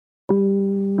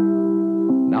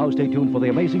Now stay tuned for The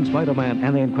Amazing Spider-Man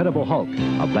and the Incredible Hulk.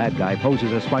 A bad guy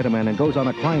poses as Spider-Man and goes on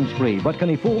a crime spree, but can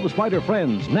he fool the Spider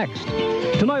friends? Next.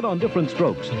 Tonight on Different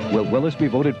Strokes, will Willis be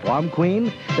voted prom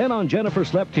queen? Then on Jennifer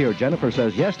Slept Here, Jennifer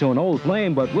says yes to an old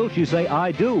flame, but will she say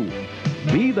I do?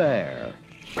 Be there.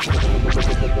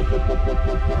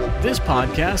 This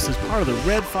podcast is part of the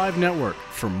Red 5 Network.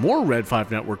 For more Red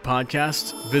 5 Network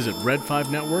podcasts, visit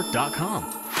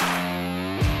red5network.com.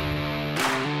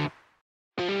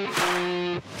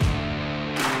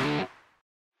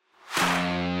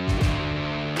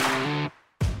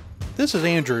 This is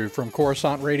Andrew from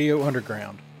Coruscant Radio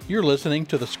Underground. You're listening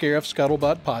to the Scarif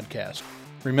Scuttlebutt podcast.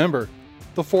 Remember,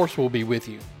 the Force will be with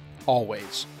you,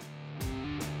 always.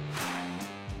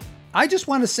 I just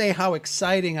want to say how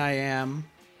exciting I am.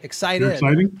 Excited. You're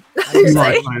exciting? I'm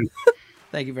excited.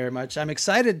 Thank you very much. I'm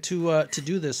excited to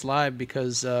do this live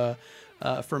because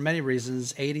for many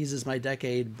reasons, 80s is my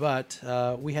decade, but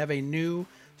we have a new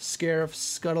Scarif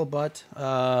Scuttlebutt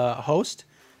host.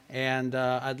 And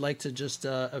I'd like to just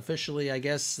officially, I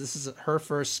guess this is her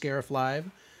first Scarif Live.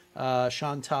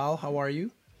 Chantal, how are you?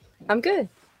 I'm good.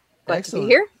 Glad Excellent. to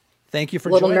be here. Thank you for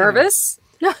a little joining nervous.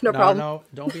 No problem. No,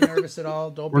 don't be nervous at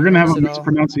all. We're going to have a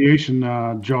mispronunciation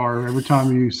jar every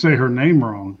time you say her name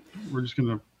wrong. We're just going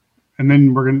to, and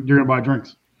then you're going to buy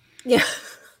drinks. Yeah.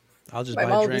 I'll just My buy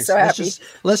mom will drinks. be so happy.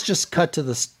 Let's just cut to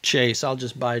the chase. I'll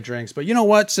just buy drinks. But you know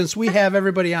what? Since we have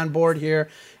everybody on board here,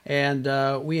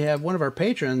 and we have one of our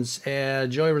patrons,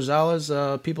 Joey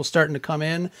Rosales, people starting to come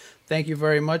in. Thank you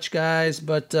very much, guys.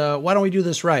 But why don't we do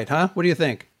this right, huh? What do you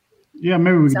think? Yeah,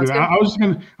 maybe we can Sounds do that. I was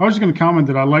just gonna comment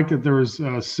that I liked that there was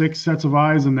 6 sets of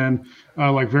eyes, and then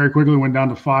like very quickly went down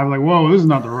to 5. Like, whoa, this is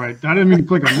not the right. I didn't mean to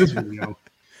click on this video.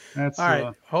 That's all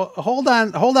right. Hold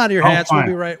on to your hats.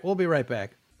 Fine. We'll be right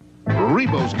back.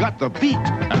 Rebo's got the beat,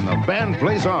 and the band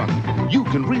plays on. You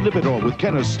can relive it all with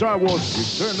Kenner's Star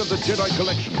Wars Return of the Jedi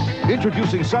Collection.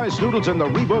 Introducing Cy Snoodles and the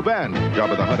Rebo Band.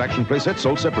 Jabba the Hutt action playset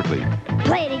sold separately.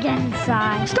 Play it again,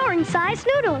 Cy. Starring Cy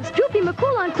Snoodles, Droopy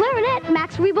McCool on clarinet,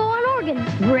 Max Rebo on organ.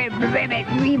 Ribbit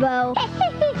Rebo.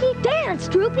 Dance,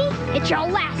 Droopy. It's your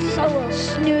last solo,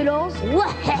 Snoodles.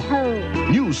 Whoa.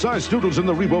 New Cy Snoodles and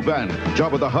the Rebo Band.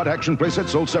 Jabba the Hutt action playset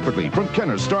sold separately from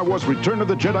Kenner's Star Wars Return of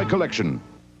the Jedi Collection.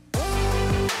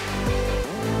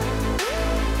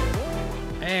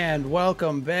 And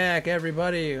welcome back,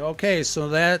 everybody. Okay, so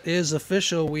that is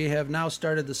official. We have now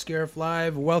started the Scarif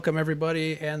Live. Welcome,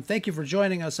 everybody, and thank you for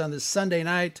joining us on this Sunday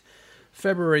night,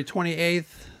 February 28th.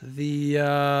 The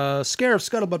Scarif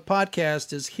Scuttlebutt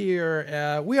podcast is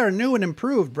here. We are new and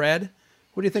improved, Brad.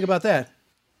 What do you think about that?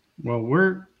 Well,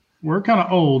 we're kind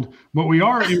of old, but we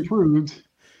are improved.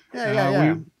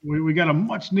 Yeah. We got a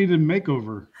much needed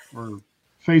makeover or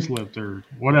facelift or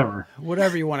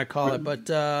whatever you want to call it. But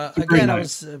again, I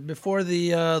was before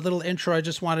the little intro. I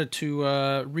just wanted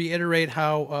to reiterate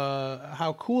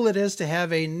how cool it is to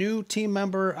have a new team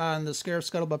member on the Scarif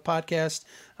Scuttlebutt podcast.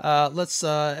 Let's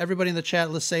everybody in the chat.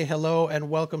 Let's say hello and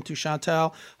welcome to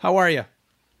Chantal. How are you?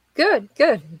 Good.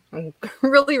 I'm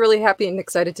really, really happy and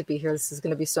excited to be here. This is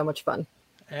going to be so much fun.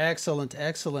 Excellent.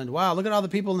 Wow, look at all the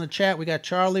people in the chat. We got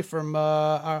Charlie from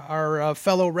our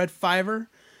fellow Red Fiver.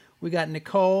 We got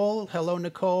Nicole. Hello,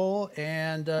 Nicole.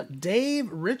 And Dave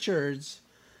Richards.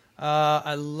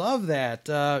 I love that.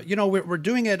 We're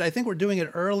doing it. I think we're doing it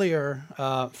earlier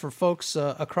for folks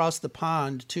across the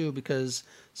pond, too, because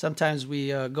sometimes we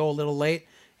go a little late.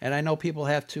 And I know people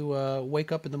have to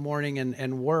wake up in the morning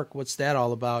and work. What's that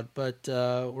all about? But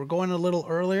we're going a little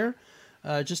earlier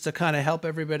just to kind of help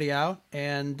everybody out.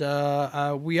 And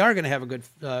we are going to have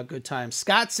a good time.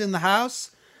 Scott's in the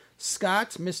house.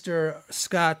 Scott, Mr.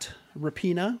 Scott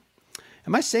Rapina.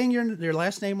 Am I saying your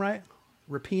last name right?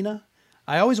 Rapina?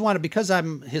 I always want to, because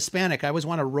I'm Hispanic, I always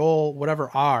want to roll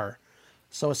whatever R.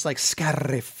 So it's like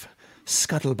Scarif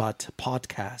Scuttlebutt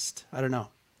podcast. I don't know.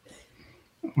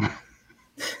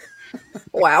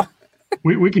 Wow.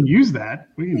 We can use that.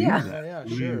 Use that.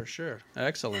 Yeah, sure.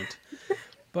 Excellent.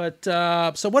 But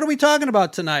so what are we talking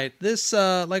about tonight? This,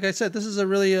 like I said, this is a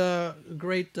really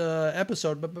great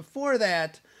episode. But before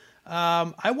that,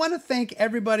 I want to thank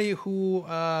everybody who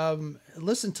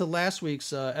listened to last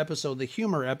week's episode, the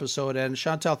humor episode. And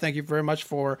Chantal, thank you very much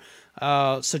for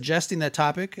suggesting that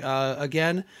topic.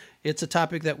 Again, it's a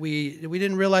topic that we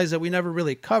didn't realize that we never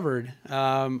really covered.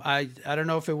 I don't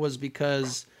know if it was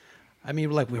because, I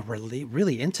mean, like, we were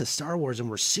really into Star Wars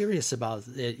and we're serious about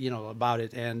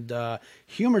it. And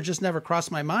humor just never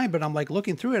crossed my mind. But I'm like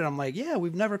looking through it. I'm like, yeah,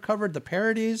 we've never covered the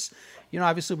parodies.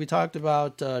 Obviously we talked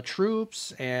about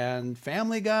Troops and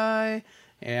Family Guy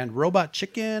and Robot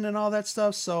Chicken and all that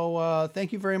stuff. So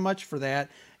thank you very much for that.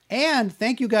 And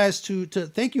thank you guys to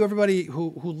thank you everybody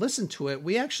who listened to it.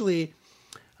 We actually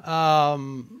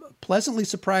pleasantly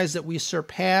surprised that we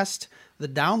surpassed the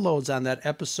downloads on that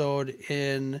episode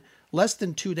in less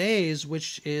than 2 days,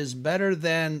 which is better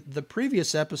than the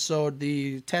previous episode,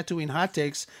 the Tatooine Hot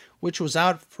Takes, which was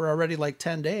out for already like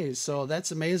 10 days. So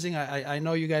that's amazing. I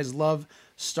know you guys love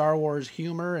Star Wars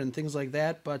humor and things like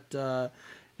that, but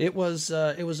it was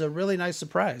a really nice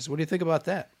surprise. What do you think about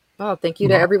that? Oh, thank you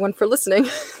to everyone for listening,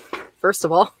 first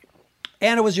of all.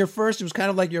 And it was your first. It was kind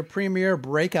of like your premiere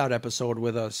breakout episode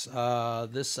with us.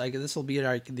 This will be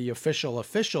the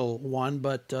official one.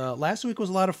 But last week was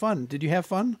a lot of fun. Did you have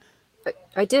fun?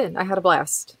 I did. I had a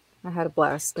blast.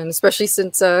 And especially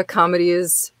since comedy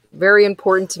is very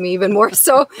important to me, even more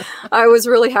so, I was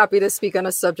really happy to speak on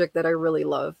a subject that I really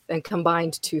love and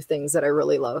combined two things that I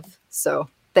really love. So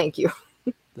thank you.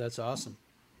 That's awesome,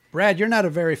 Brad. You're not a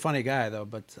very funny guy though.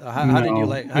 But how did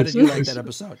you like that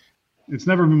episode? It's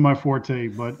never been my forte,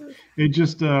 but it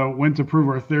just went to prove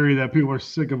our theory that people are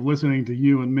sick of listening to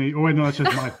you and me. Oh, wait, no, that's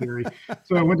just my theory.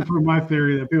 So I went to prove my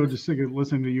theory that people are just sick of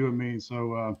listening to you and me.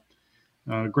 So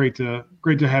great to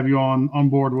have you on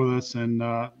board with us. And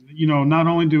not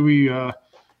only do we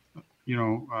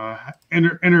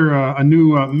enter a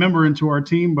new member into our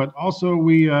team, but also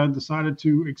we decided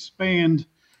to expand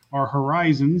our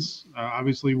horizons.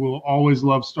 Obviously, we'll always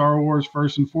love Star Wars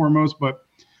first and foremost, but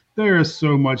there is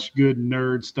so much good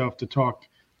nerd stuff to talk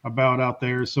about out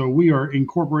there. So we are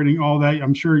incorporating all that.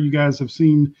 I'm sure you guys have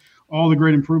seen all the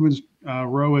great improvements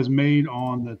Ro has made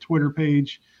on the Twitter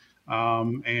page.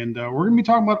 And we're going to be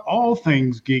talking about all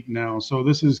things geek now. So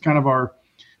this is kind of our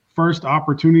first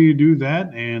opportunity to do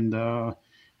that. And,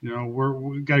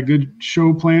 we've got a good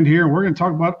show planned here. We're going to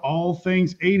talk about all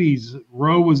things 80s.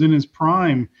 Ro was in his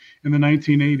prime in the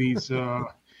 1980s.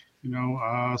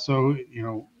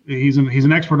 He's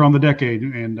an expert on the decade,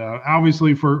 and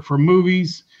obviously for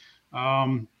movies,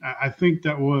 I think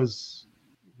that was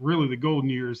really the golden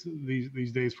years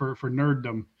these days for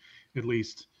nerddom, at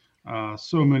least.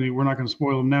 So many. We're not going to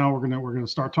spoil them now. We're going to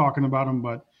start talking about them.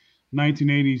 But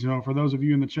 1980s. For those of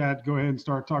you in the chat, go ahead and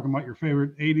start talking about your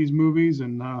favorite 80s movies,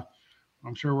 and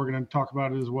I'm sure we're going to talk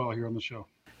about it as well here on the show.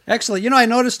 Excellent. I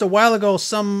noticed a while ago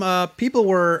some people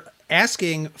were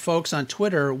asking folks on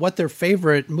Twitter what their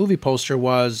favorite movie poster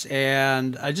was,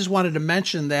 and I just wanted to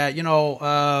mention that,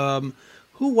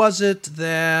 who was it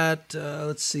that,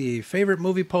 let's see, favorite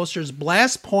movie posters,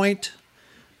 Blast Point's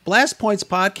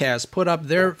podcast put up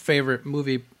their favorite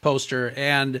movie poster,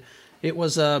 and it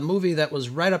was a movie that was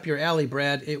right up your alley,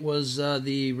 Brad. It was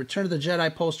the Return of the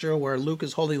Jedi poster where Luke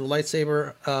is holding the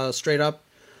lightsaber straight up.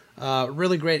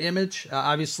 Really great image.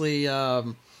 Obviously,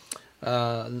 one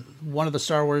of the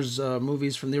Star Wars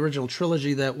movies from the original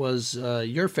trilogy that was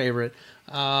your favorite.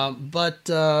 But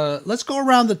let's go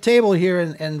around the table here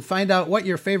and find out what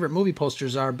your favorite movie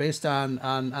posters are based on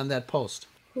that post.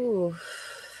 Ooh.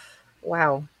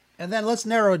 Wow. And then let's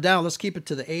narrow it down. Let's keep it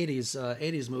to the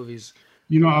 80s movies.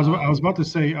 I was about to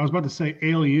say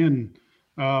Alien,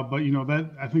 but that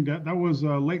I think that was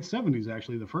late 70s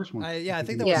actually, the first one. I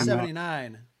think that was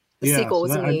 79. The sequel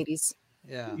was in the 80s.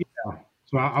 Yeah.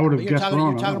 So I would have guessed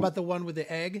wrong. You're talking about the one with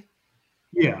the egg?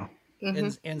 Yeah.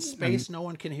 In space, no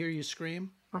one can hear you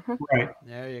scream? Uh-huh. Right.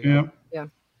 There you go. Yeah.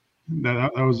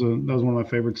 That was one of my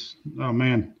favorites. Oh,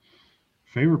 man.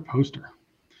 Favorite poster.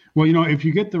 Well, if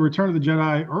you get the Return of the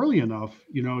Jedi early enough,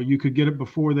 you could get it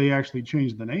before they actually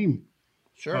changed the name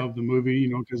of the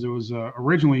movie, because it was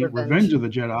originally Revenge of the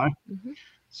Jedi. Mm-hmm.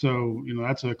 So,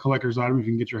 that's a collector's item if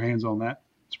you can get your hands on that.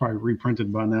 It's probably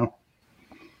reprinted by now.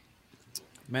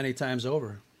 Many times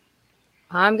over.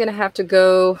 I'm going to have to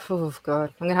go, I'm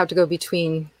going to have to go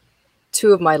between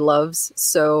two of my loves.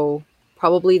 So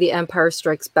probably the Empire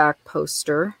Strikes Back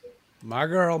poster. My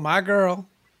girl.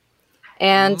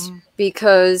 And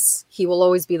because he will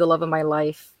always be the love of my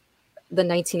life, the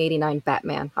 1989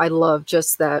 Batman. I love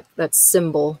just that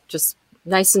symbol, just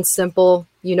nice and simple.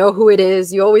 You know who it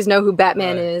is. You always know who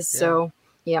Batman is. Yeah. So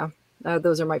yeah,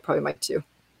 those are probably my two.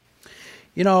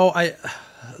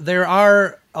 There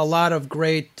are a lot of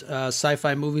great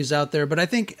sci-fi movies out there, but I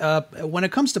think when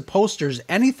it comes to posters,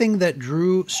 anything that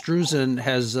Drew Struzan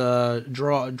has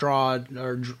draw,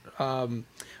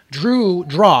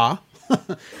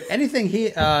 anything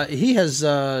he has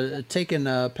taken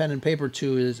pen and paper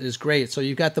to is great. So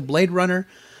you've got the Blade Runner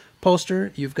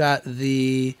poster, you've got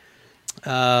the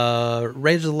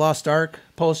Raiders of the Lost Ark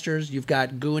posters, you've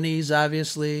got Goonies,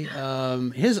 obviously.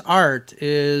 His art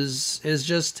is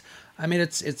just,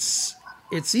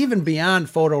 it's even beyond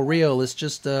photoreal. It's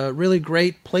just really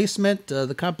great placement,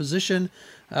 the composition.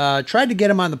 Tried to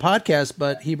get him on the podcast,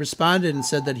 but he responded and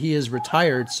said that he is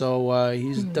retired, so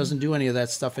he doesn't do any of that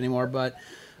stuff anymore. But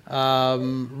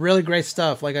really great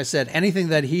stuff. Like I said, anything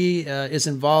that he is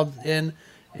involved in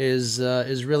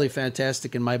is really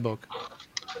fantastic in my book.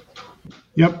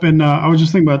 Yep, and I was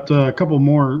just thinking about a couple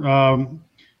more.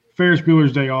 Ferris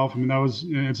Bueller's Day Off. I mean,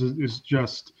 it's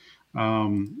just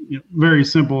very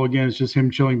simple. Again, it's just him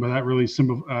chilling, but that really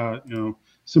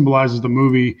symbolizes the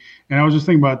movie. And I was just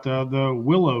thinking about the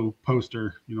Willow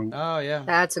poster. Oh yeah,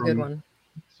 that's a good one.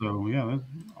 So yeah,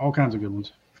 all kinds of good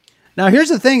ones. Now here's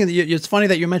the thing: it's funny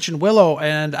that you mentioned Willow,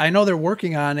 and I know they're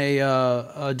working on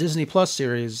a Disney Plus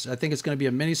series. I think it's going to be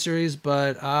a miniseries,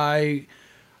 but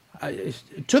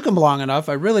it took them long enough.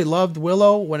 I really loved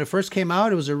Willow when it first came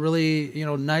out. It was a really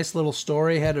nice little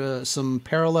story. Had some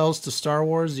parallels to Star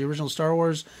Wars, the original Star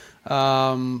Wars.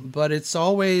 But it's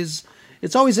always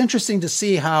interesting to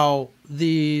see how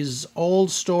these old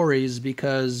stories,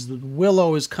 because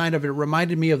Willow is it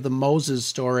reminded me of the Moses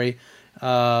story, it's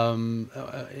kind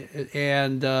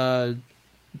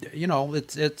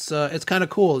of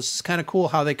cool. It's kind of cool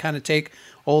how they kind of take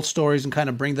old stories and kind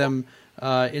of bring them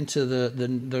into the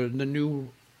new,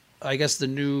 I guess, the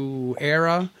new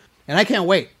era, and I can't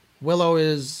wait. Willow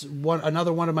is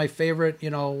another one of my favorite,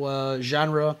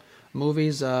 genre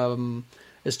movies.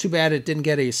 It's too bad it didn't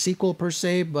get a sequel per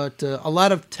se, but a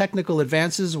lot of technical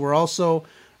advances were also,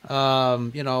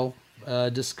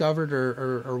 discovered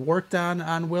or worked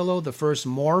on Willow. The first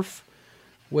morph,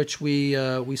 which we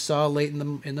saw late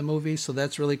in the movie, so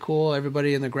that's really cool.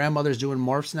 Everybody and their grandmother's doing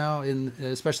morphs now,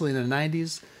 especially in the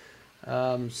 90s.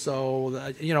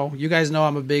 You guys know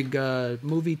I'm a big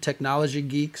movie technology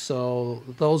geek, so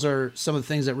those are some of the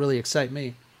things that really excite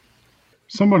me.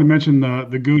 Somebody mentioned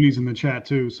the Goonies in the chat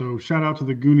too, so shout out to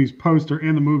the Goonies poster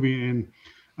and the movie. And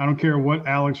I don't care what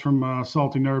Alex from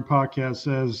Salty Nerd Podcast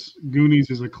says, Goonies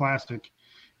is a classic.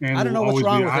 And I don't know what's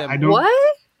wrong with him. I don't,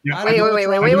 what? Yeah, Wait.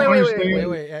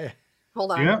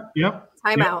 Hold on. Yep.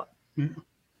 Time out. Yeah.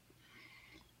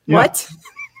 What?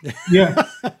 Yeah.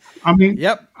 I mean,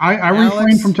 yep. I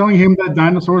refrain from telling him that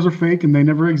dinosaurs are fake and they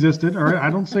never existed. All right. I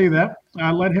don't say that.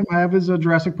 I let him have his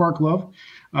Jurassic Park love.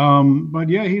 But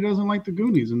yeah, he doesn't like the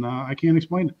Goonies, and I can't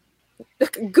explain it.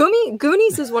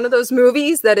 Goonies is one of those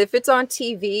movies that if it's on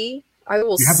TV, I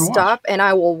will stop and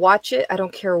I will watch it. I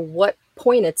don't care what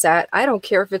point it's at. I don't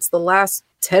care if it's the last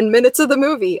 10 minutes of the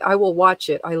movie. I will watch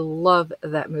it. I love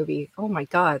that movie. Oh my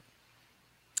God.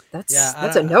 That's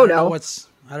a no-no.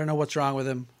 I don't know what's wrong with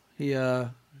him. He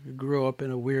grew up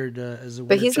in a weird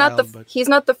but he's child, he's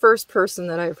not the first person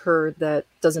that I've heard that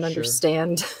doesn't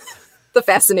understand the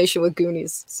fascination with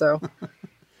Goonies. So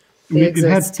it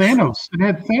had Thanos. It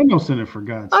had Thanos in it, for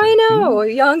God's sake. I know,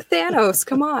 young Thanos.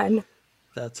 Come on.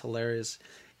 That's hilarious.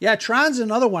 Yeah, Tron's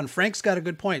another one. Frank's got a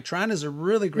good point. Tron is a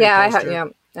really great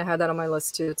poster. I had that on my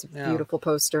list too. It's a beautiful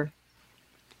poster.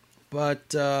 But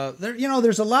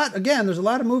there's a lot. Again, there's a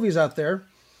lot of movies out there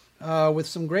with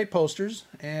some great posters,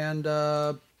 and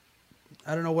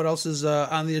I don't know what else is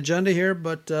on the agenda here,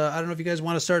 but I don't know if you guys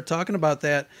want to start talking about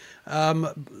that.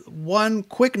 One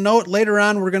quick note: later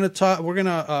on, we're gonna talk.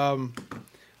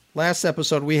 Last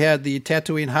episode we had the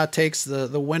Tatooine hot takes,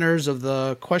 the winners of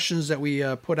the questions that we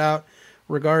put out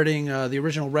regarding the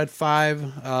original Red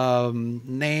 5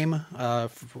 name.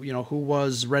 Who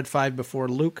was Red 5 before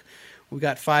Luke? We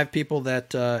got 5 people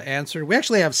that answered. We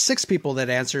actually have 6 people that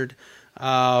answered.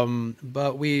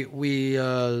 But we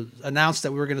announced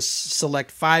that we were going to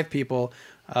select 5 people.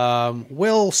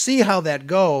 We'll see how that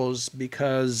goes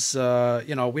because, we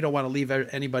don't want to leave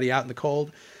anybody out in the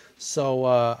cold. So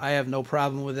I have no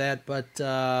problem with that. But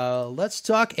let's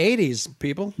talk 80s,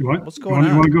 people. What's going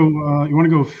on? You want to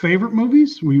go favorite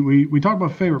movies? We talk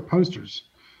about favorite posters.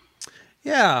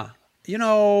 Yeah.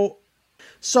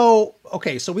 So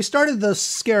we started the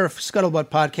Scare of Scuttlebutt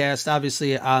podcast,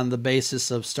 obviously on the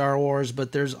basis of Star Wars,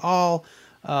 but there's all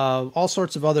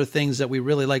sorts of other things that we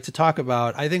really like to talk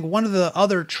about. I think one of the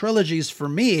other trilogies for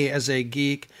me as a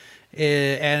geek,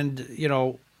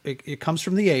 it comes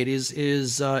from the 80s,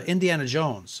 is Indiana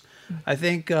Jones. I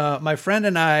think my friend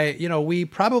and I, we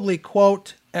probably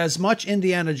quote as much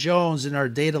Indiana Jones in our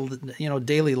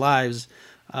daily lives,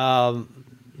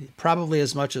 probably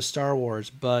as much as Star Wars,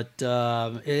 but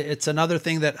it's another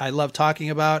thing that I love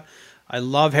talking about. I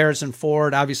love Harrison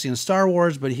Ford, obviously in Star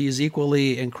Wars, but he's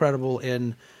equally incredible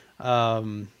in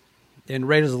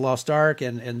Raiders of the Lost Ark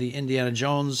and the Indiana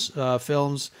Jones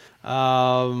films.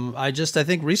 I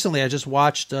think recently I just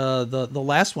watched the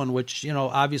last one, which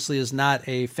obviously is not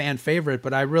a fan favorite,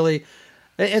 but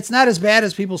it's not as bad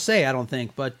as people say, I don't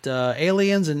think. But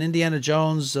Aliens and Indiana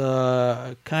Jones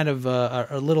kind of are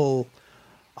a little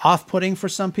off-putting for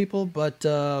some people, but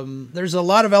there's a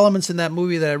lot of elements in that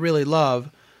movie that I really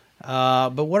love.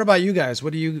 But what about you guys?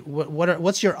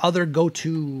 What's your other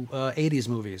go-to 80s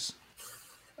movies?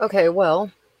 Okay,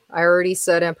 well, I already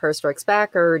said Empire Strikes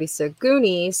Back. I already said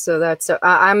Goonies. So that's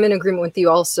I'm in agreement with you.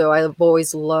 Also, I've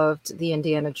always loved the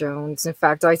Indiana Jones. In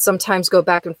fact, I sometimes go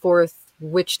back and forth.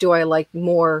 Which do I like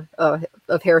more of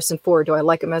Harrison Ford? Do I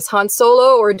like him as Han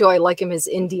Solo or do I like him as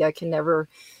Indy? I can never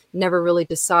really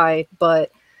decide.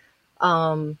 But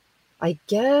I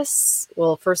guess,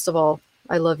 well, first of all,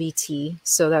 I love E.T.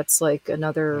 So that's like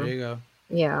another. There you go.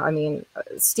 Yeah, I mean,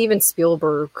 Steven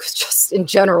Spielberg, just in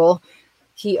general,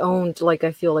 he owned, like,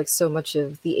 I feel like so much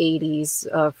of the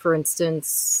 80s. For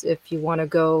instance, if you want to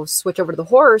go switch over to the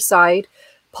horror side,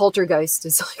 Poltergeist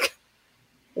is like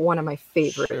one of my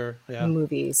favorite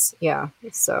movies. Yeah.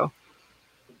 So,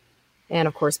 and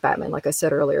of course, Batman, like I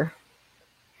said earlier.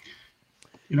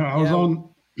 You know, I was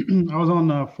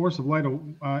on Force of Light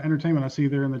Entertainment. I see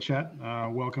there in the chat.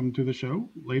 Welcome to the show,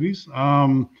 ladies.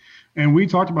 And we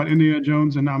talked about Indiana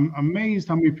Jones, and I'm amazed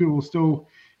how many people still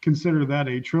consider that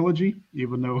a trilogy,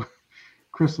 even though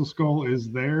Crystal Skull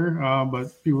is there.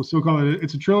 But people still call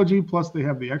it's a trilogy. Plus, they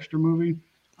have the extra movie.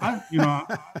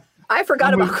 I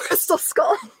forgot about Crystal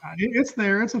Skull. It's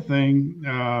there. It's a thing.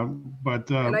 But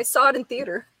and I saw it in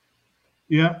theater.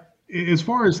 Yeah. As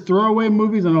far as throwaway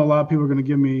movies, I know a lot of people are going to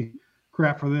give me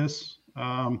crap for this.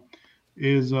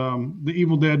 Is the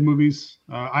Evil Dead movies.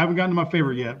 I haven't gotten to my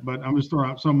favorite yet, but I'm just throwing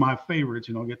out some of my favorites,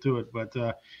 and I'll get to it. But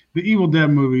the Evil Dead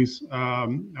movies, I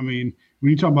mean,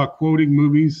 when you talk about quoting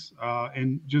movies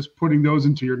and just putting those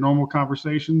into your normal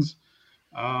conversations,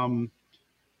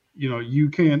 you know, you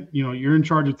can't, you know, you're in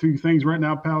charge of three things right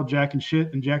now, pal, Jack and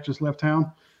shit, and Jack just left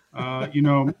town. You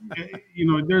know,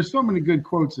 there's so many good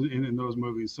quotes in those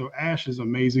movies. So Ash is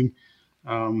amazing.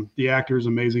 The actor is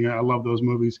amazing. I love those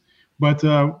movies. But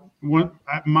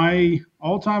my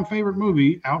all-time favorite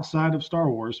movie outside of Star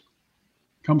Wars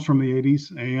comes from the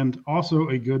 80s, and also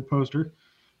a good poster,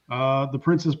 The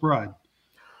Princess Bride.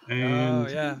 And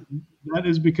that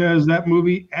is because that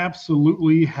movie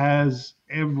absolutely has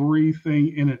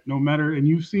everything in it. No matter, and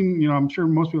you've seen, you know, I'm sure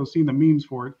most people have seen the memes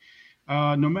for it.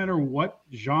 No matter what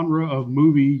genre of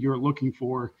movie you're looking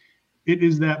for, it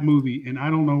is that movie. And I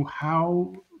don't know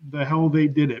how the hell they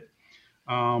did it.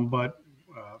 But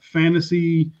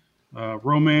fantasy,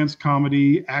 romance,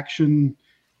 comedy, action,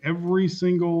 every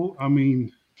single, I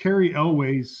mean, Carrie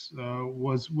Elways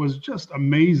was just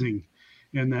amazing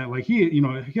in that. Like he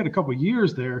had a couple of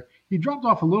years there. He dropped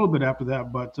off a little bit after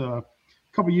that, but a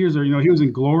couple of years there, you know, he was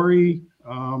in Glory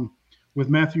with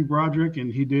Matthew Broderick,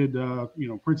 and he did, you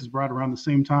know, Princess Bride around the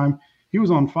same time. He was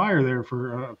on fire there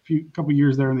for a couple of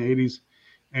years there in the 80s.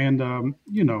 And,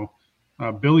 you know,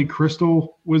 Billy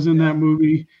Crystal was in that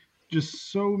movie.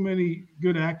 Just so many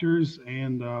good actors,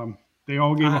 and they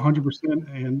all gave 100%.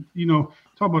 And, you know,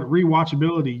 talk about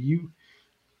rewatchability.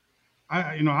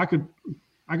 I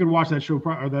could watch that show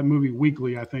or that movie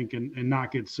weekly, I think, and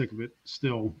not get sick of it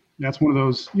still. That's one of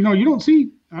those, you know, I don't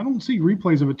see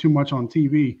replays of it too much on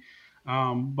TV,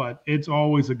 but it's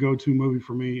always a go-to movie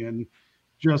for me, and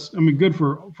just, I mean, good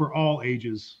for all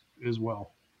ages as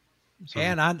well. So.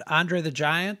 And Andre the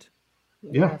Giant.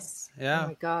 Yes. Yeah. Oh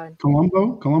my God.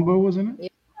 Columbo was in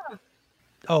it. Yeah.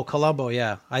 Oh, Columbo.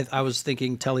 Yeah. I was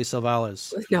thinking Telly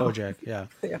Savalas. No. Kojak. Yeah.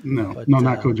 No, But,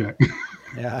 not Kojak.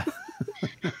 Yeah.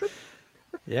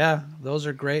 Yeah. Those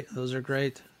are great.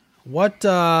 What,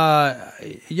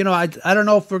 you know, I don't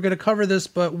know if we're going to cover this,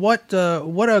 but what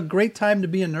a great time to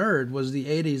be a nerd was the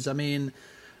 80s. I mean,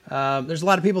 there's a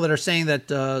lot of people that are saying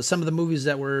that some of the movies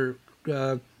that were,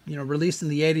 you know, released in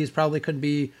the 80s probably couldn't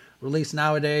be released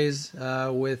nowadays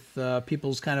with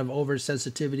people's kind of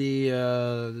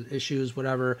oversensitivity issues,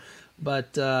 whatever. But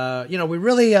you know, we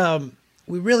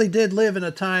really did live in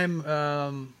a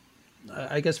time.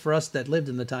 I guess for us that lived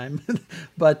in the time,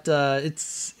 but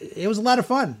it was a lot of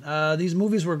fun. These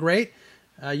movies were great.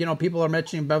 You know, people are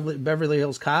mentioning Beverly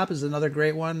Hills Cop is another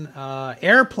great one.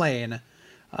 Airplane.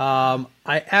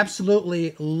 I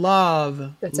absolutely love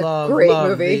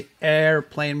the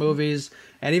Airplane movies.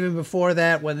 And even before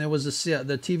that, when there was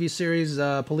the TV series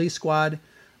Police Squad,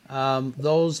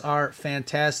 those are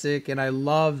fantastic. And I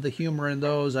love the humor in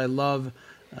those. I love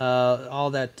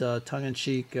all that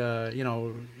tongue-in-cheek, you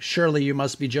know, Shirley, you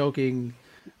must be joking.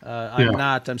 I'm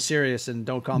not. I'm serious. And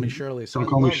don't call me Shirley. So don't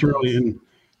call me Shirley. And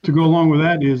to go along with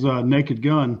that is Naked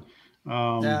Gun.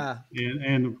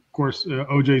 And of course,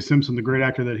 O.J. Simpson, the great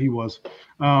actor that he was.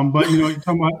 But, you know, you're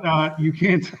talking about you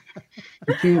can't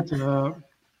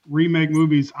remake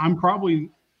movies. I'm probably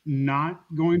not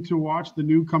going to watch the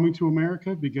new Coming to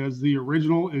America because the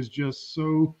original is just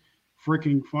so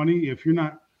freaking funny. If you're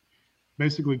not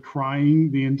basically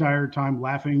crying the entire time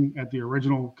laughing at the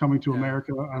original Coming to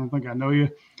America, I don't think I know you.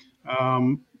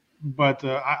 But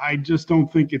I just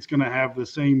don't think it's going to have the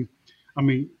same. I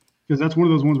mean, because that's one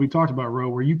of those ones we talked about, Ro,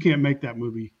 where you can't make that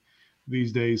movie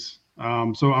these days.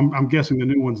 So I'm guessing the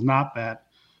new one's not that.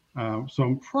 So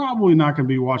I'm probably not going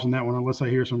to be watching that one unless I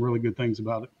hear some really good things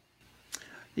about it.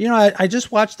 You know, I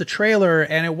just watched the trailer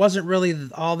and it wasn't really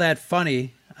all that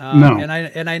funny. No.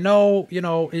 And I know, you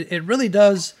know, it really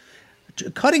does.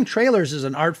 Cutting trailers is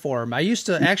an art form. I used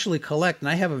to actually collect, and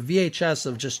I have a VHS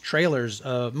of just trailers,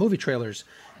 movie trailers.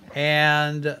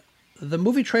 And the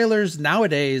movie trailers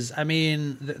nowadays, I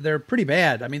mean, they're pretty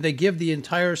bad. I mean, they give the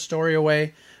entire story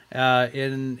away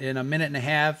in a minute and a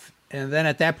half. And then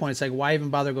at that point, it's like, why even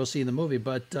bother go see the movie?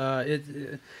 But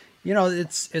you know,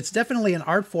 it's definitely an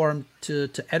art form to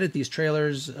edit these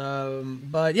trailers.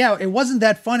 But yeah, it wasn't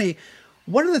that funny.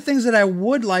 One of the things that I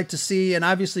would like to see, and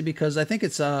obviously because I think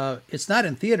it's not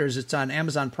in theaters, it's on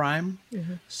Amazon Prime,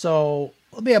 so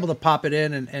we'll be able to pop it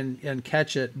in and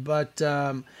catch it. But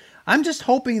I'm just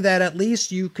hoping that at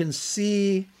least you can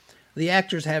see the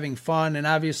actors having fun, and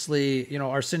obviously, you know,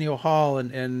 Arsenio Hall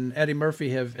and Eddie Murphy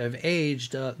have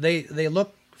aged. They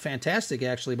look fantastic,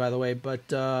 actually, by the way.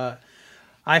 But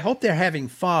I hope they're having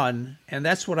fun, and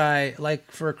that's what I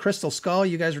like for Crystal Skull.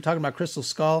 You guys were talking about Crystal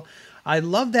Skull. I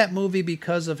love that movie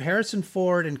because of Harrison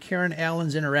Ford and Karen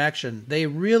Allen's interaction. They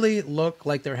really look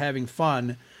like they're having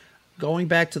fun going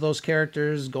back to those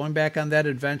characters, going back on that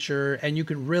adventure, and you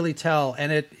can really tell,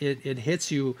 and it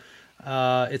hits you.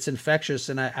 It's infectious,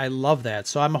 and I love that.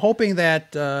 So I'm hoping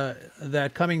that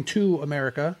that Coming to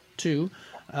America 2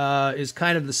 is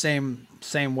kind of the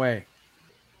same way.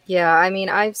 Yeah, I mean,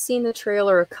 I've seen the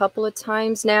trailer a couple of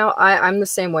times now. I'm the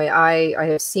same way. I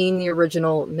have seen the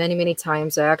original many, many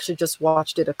times. I actually just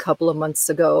watched it a couple of months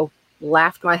ago,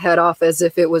 laughed my head off as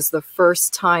if it was the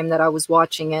first time that I was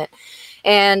watching it.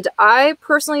 And I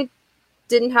personally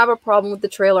didn't have a problem with the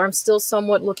trailer. I'm still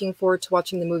somewhat looking forward to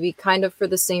watching the movie, kind of for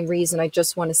the same reason. I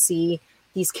just want to see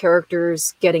these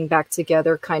characters getting back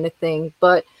together kind of thing.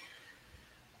 But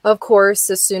of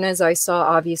course, as soon as I saw,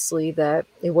 obviously, that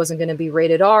it wasn't going to be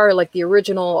rated R like the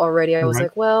original already, I was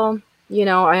like, well, you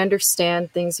know, I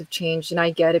understand things have changed and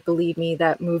I get it. Believe me,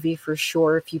 that movie for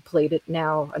sure, if you played it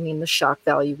now, I mean, the shock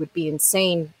value would be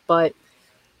insane. But,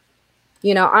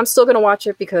 you know, I'm still going to watch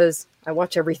it because I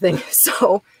watch everything.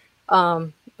 So,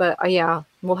 but yeah,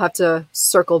 we'll have to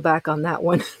circle back on that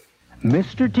one.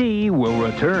 Mr. T will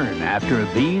return after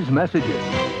these messages.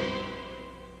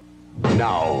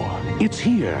 Now, it's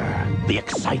here. The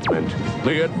excitement,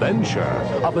 the adventure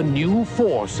of a new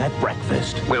force at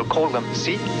breakfast. We'll call them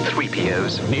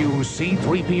C-3POs. New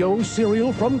C-3PO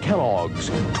cereal from Kellogg's.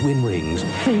 Twin rings,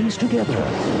 phase together.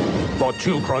 For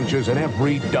 2 crunches in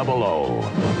every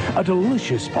 00. A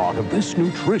delicious part of this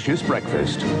nutritious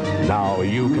breakfast. Now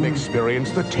you can experience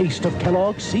the taste of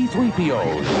Kellogg's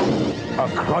C-3POs. A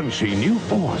crunchy new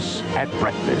force at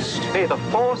breakfast. May the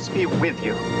force be with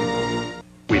you.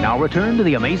 We now return to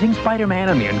The Amazing Spider-Man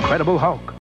and the Incredible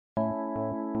Hulk.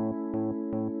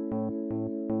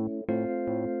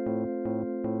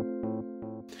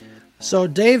 So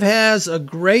Dave has a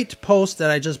great post that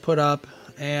I just put up,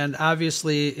 and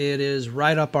obviously it is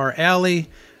right up our alley.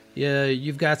 Yeah,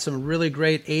 you've got some really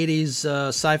great 80s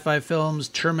sci-fi films,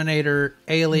 Terminator,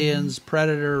 Aliens,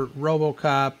 Predator,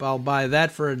 RoboCop. I'll buy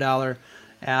that for $1.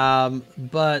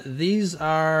 But these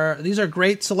are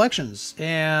great selections.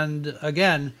 And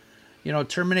again, you know,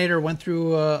 Terminator went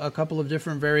through a couple of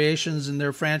different variations in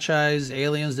their franchise.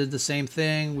 Aliens did the same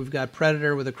thing. We've got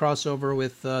Predator with a crossover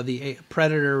with the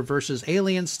Predator versus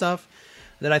Alien stuff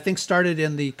that I think started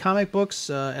in the comic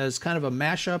books as kind of a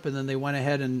mashup, and then they went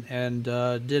ahead and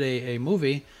did a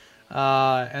movie.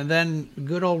 And then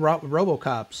good old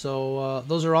RoboCop. So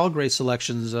those are all great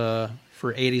selections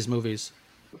for 80s movies.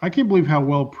 I can't believe how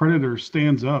well Predator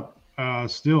stands up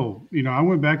still. You know, I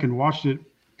went back and watched it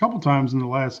a couple times in the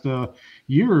last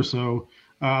year or so.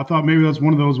 I thought maybe that's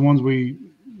one of those ones we,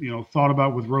 you know, thought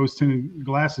about with rose-tinted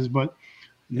glasses, but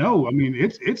no, I mean,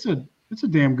 it's a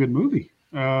damn good movie.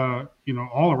 You know,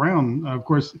 all around. Of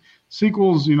course,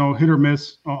 sequels, you know, hit or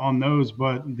miss on those,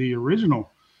 but the original,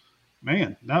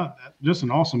 man, that just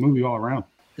an awesome movie all around.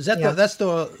 Is that that's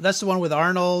the one with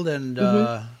Arnold and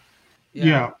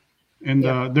yeah. And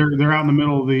they're out in the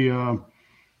middle of the, you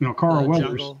know, Carl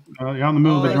Weathers. Out in the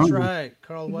middle of the jungle. That's right.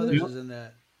 Carl Weathers is in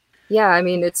that. Yeah, I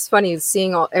mean, it's funny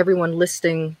seeing everyone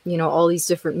listing, you know, all these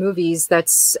different movies.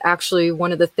 That's actually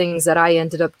one of the things that I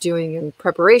ended up doing in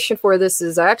preparation for this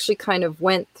is I actually kind of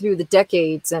went through the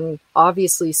decades and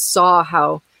obviously saw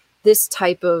how this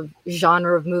type of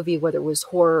genre of movie, whether it was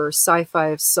horror or sci-fi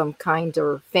of some kind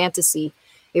or fantasy,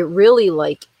 it really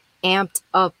like amped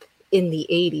up in the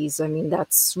 80s. I mean,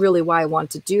 that's really why I want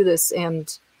to do this.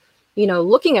 And, you know,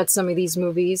 looking at some of these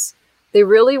movies, they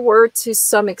really were to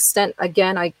some extent,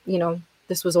 again,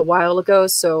 this was a while ago,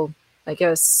 so I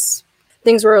guess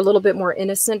things were a little bit more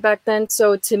innocent back then.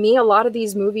 So to me, a lot of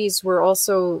these movies were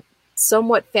also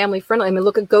somewhat family friendly. I mean,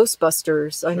 look at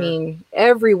Ghostbusters. Sure. I mean,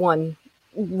 everyone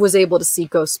was able to see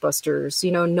Ghostbusters.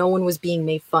 You know, no one was being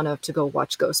made fun of to go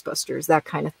watch Ghostbusters, that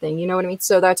kind of thing. You know what I mean?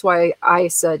 So that's why I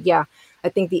said, yeah, I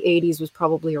think the 80s was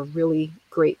probably a really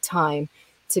great time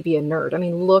to be a nerd. I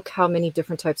mean, look how many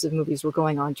different types of movies were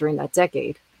going on during that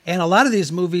decade. And a lot of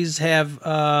these movies have,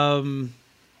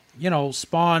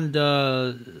 spawned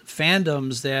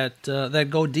fandoms that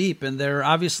go deep, and they're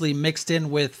obviously mixed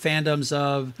in with fandoms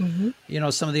of,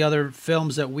 some of the other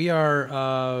films that we are,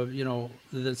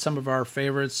 that some of our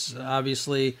favorites,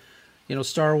 obviously,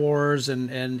 Star Wars and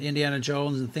Indiana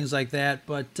Jones and things like that.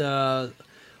 But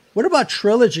what about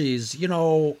trilogies?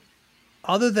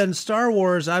 Other than Star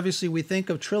Wars, obviously we think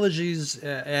of trilogies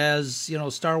as,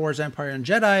 Star Wars, Empire, and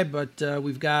Jedi, but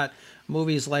we've got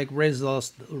movies like Raiders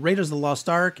of the Lost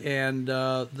Ark and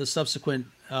the subsequent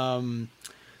movies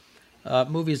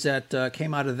that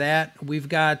came out of that. We've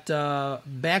got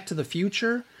Back to the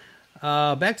Future.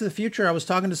 Back to the Future, I was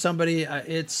talking to somebody.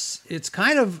 It's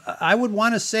kind of, I would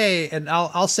want to say, and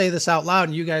I'll say this out loud,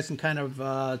 and you guys can kind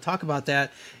of talk about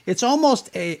that. It's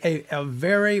almost a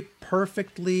very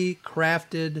perfectly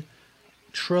crafted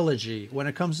trilogy when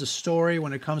it comes to story,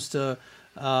 when it comes to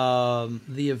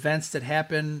the events that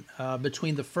happen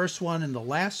between the first one and the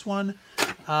last one.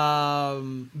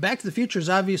 Back to the Future is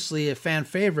obviously a fan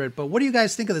favorite, but what do you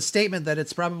guys think of the statement that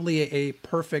it's probably a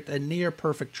near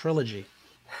perfect trilogy?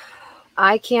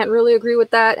 I can't really agree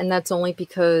with that, and that's only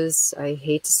because I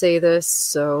hate to say this,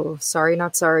 so sorry,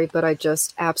 not sorry, but I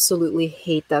just absolutely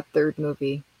hate that third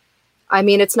movie. I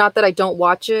mean, it's not that I don't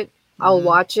watch it. I'll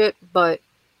watch it, but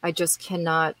I just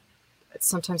cannot.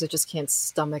 Sometimes I just can't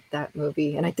stomach that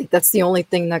movie, and I think that's the only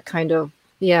thing that kind of,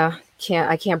 I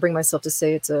can't bring myself to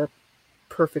say it's a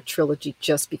perfect trilogy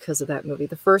just because of that movie.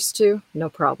 The first two, no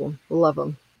problem, love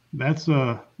them. That's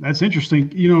interesting.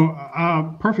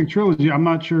 Perfect trilogy. I'm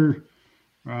not sure.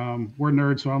 We're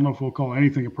nerds, so I don't know if we'll call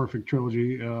anything a perfect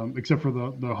trilogy, except for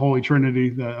the Holy Trinity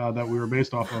that we were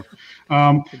based off of.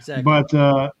 Exactly. But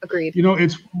agreed.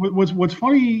 It's what's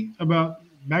funny about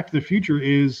Back to the Future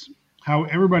is how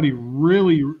everybody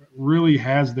really, really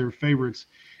has their favorites,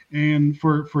 and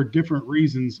for different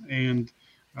reasons. And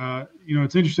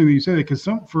it's interesting that you say that, because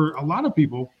for a lot of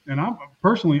people, and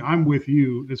I'm with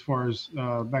you as far as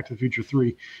Back to the Future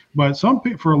 3, but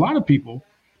for a lot of people,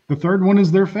 the third one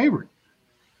is their favorite.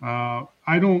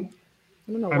 I don't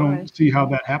see how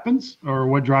that happens, or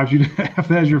what drives you to have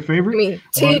that as your favorite. I mean,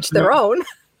 to each their own.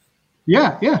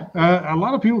 Yeah. A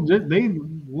lot of people they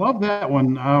love that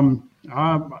one.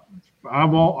 I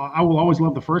will always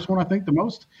love the first one, I think, the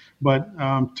most. But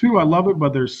 2, I love it,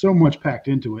 but there's so much packed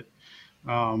into it.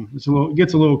 It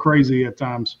gets a little crazy at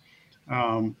times.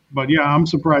 But yeah, I'm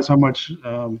surprised how much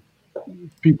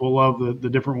people love the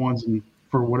different ones, and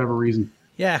for whatever reason.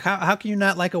 Yeah, how can you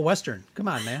not like a Western? Come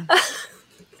on, man.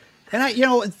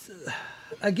 And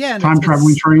time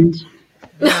traveling trains.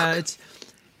 Yeah,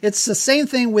 it's the same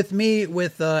thing with me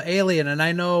with Alien, and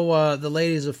I know the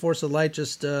ladies of Force of Light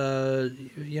just they're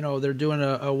doing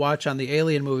a watch on the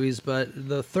Alien movies, but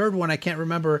the third one I can't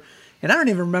remember, and I don't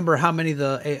even remember how many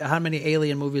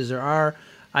Alien movies there are.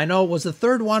 I know it was the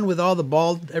third one with all the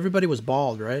bald. Everybody was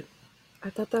bald, right?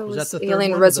 I thought that was that the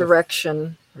Alien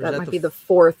Resurrection. That might be the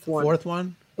fourth one. Fourth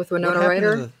one? With Winona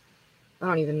Ryder? I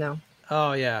don't even know.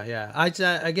 Oh, yeah.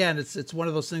 Again, it's one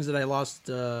of those things that I lost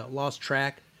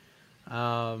track.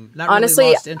 Honestly,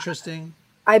 really lost interesting.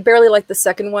 I barely like the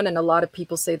second one, and a lot of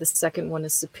people say the second one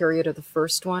is superior to the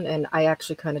first one, and I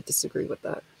actually kind of disagree with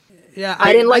that. Yeah,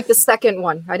 I didn't like the second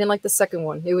one.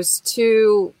 It was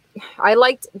too... I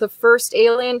liked the first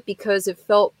Alien because it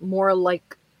felt more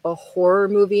like a horror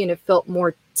movie, and it felt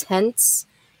more tense.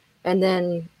 And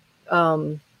then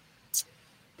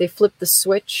they flipped the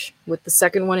switch with the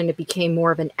second one, and it became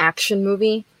more of an action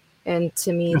movie. And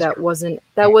to me, that wasn't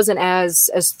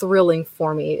as thrilling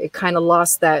for me. It kind of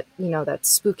lost that that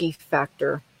spooky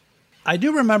factor. I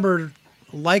do remember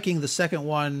liking the second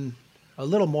one a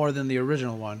little more than the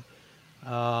original one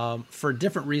for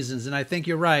different reasons. And I think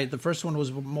you're right. The first one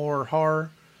was more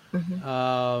horror.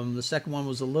 Mm-hmm. The second one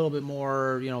was a little bit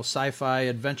more, sci-fi,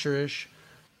 adventure-ish.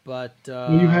 But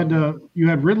you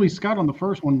had Ridley Scott on the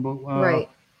first one, but right.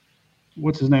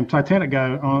 What's his name? Titanic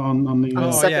guy on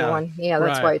the second one. Yeah,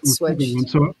 that's why it switched.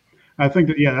 So I think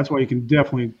that that's why you can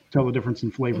definitely tell the difference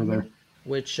in flavor there.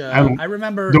 Which I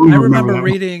remember remember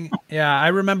reading. Yeah, I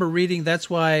remember reading. That's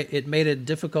why it made it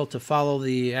difficult to follow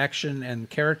the action and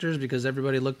characters because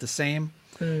everybody looked the same,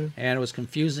 and it was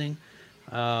confusing.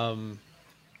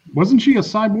 Wasn't she a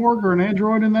cyborg or an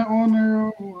android in that one?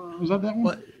 Or was that one?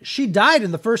 Well, she died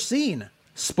in the first scene.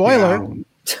 Spoiler.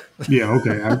 Yeah.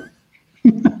 Okay.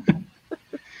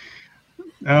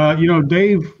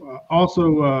 Dave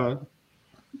also.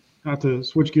 Not to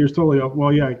switch gears totally off.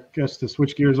 Well, yeah, I guess to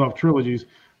switch gears off trilogies.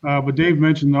 But Dave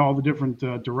mentioned all the different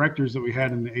directors that we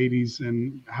had in the 80s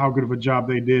and how good of a job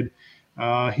they did.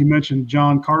 He mentioned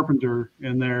John Carpenter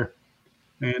in there.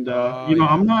 And,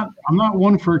 I'm not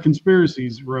one for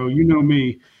conspiracies, Ro. You know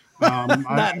me. Not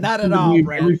at all,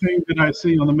 Brad. Everything that I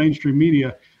see on the mainstream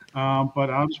media.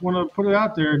 But I just want to put it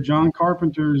out there. John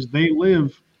Carpenter's They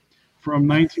Live from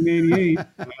 1988.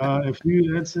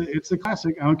 It's a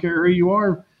classic. I don't care who you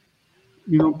are.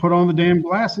 Put on the damn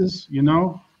glasses, you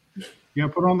got to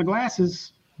put on the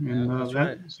glasses. And that's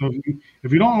right. So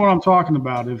if you don't know what I'm talking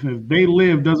about, if They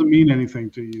Live doesn't mean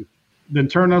anything to you, then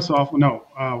turn us off. No,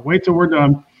 wait till we're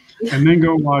done and then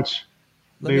go watch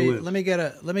They Live. Let me get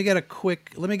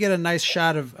a nice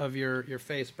shot of your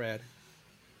face, Brad.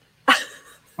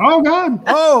 Oh God.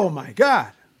 Oh my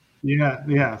God.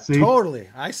 Yeah, see? Totally.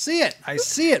 I see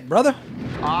it, brother.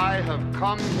 I have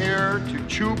come here to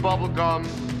chew bubblegum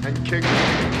and kick.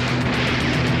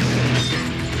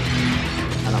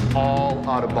 And I'm all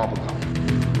out of bubblegum.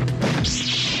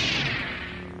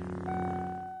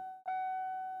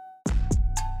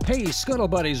 Hey, Scuttle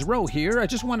Buddies, Ro here. I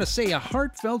just want to say a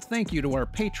heartfelt thank you to our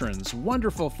patrons,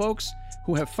 wonderful folks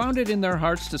who have found it in their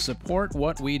hearts to support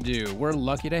what we do. We're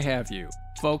lucky to have you.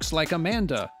 Folks like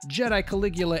Amanda, Jedi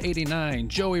Caligula 89,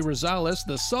 Joey Rosales,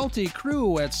 the Salty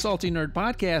Crew at Salty Nerd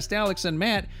Podcast, Alex and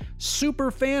Matt,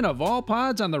 super fan of all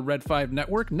pods on the Red 5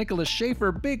 Network, Nicholas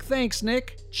Schaefer, big thanks,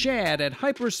 Nick, Chad at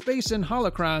Hyperspace and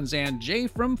Holocrons, and Jay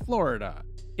from Florida.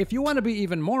 If you want to be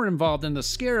even more involved in the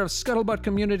Scare of Scuttlebutt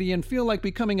community and feel like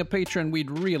becoming a patron, we'd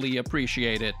really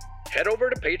appreciate it. Head over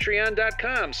to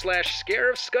patreon.com/Scare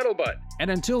of Scuttlebutt.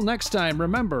 And until next time,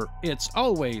 remember, it's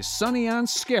always sunny on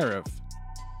Scarif.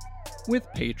 With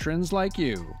patrons like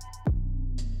you.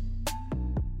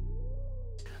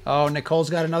 Oh, Nicole's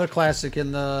got another classic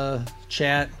in the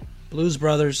chat. Blues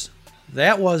Brothers.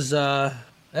 That was a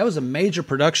major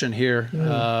production here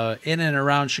in and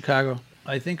around Chicago.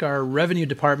 I think our revenue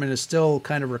department is still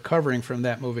kind of recovering from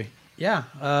that movie. Yeah,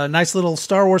 nice little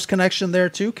Star Wars connection there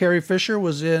too. Carrie Fisher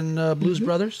was in Blues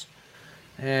Brothers,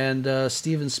 and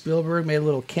Steven Spielberg made a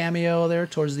little cameo there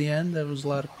towards the end. That was a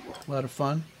lot of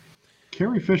fun.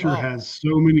 Carrie Fisher has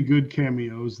so many good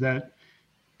cameos that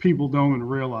people don't even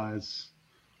realize.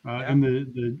 In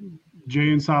the Jay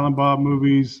and Silent Bob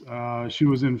movies, she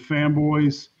was in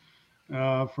Fanboys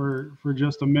for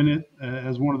just a minute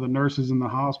as one of the nurses in the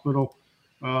hospital.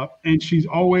 And she's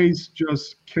always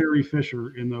just Carrie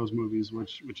Fisher in those movies,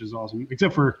 which is awesome.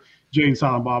 Except for Jay and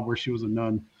Silent Bob, where she was a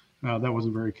nun. That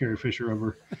wasn't very Carrie Fisher of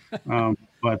her.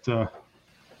 But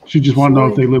she just wanted to know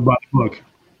if they lived by the book.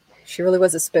 She really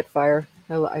was a spitfire.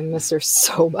 I miss her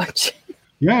so much.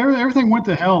 Yeah, everything went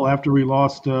to hell after we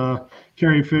lost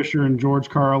Carrie Fisher and George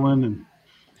Carlin and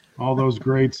all those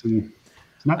greats. And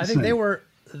it's not the same. I think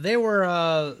they were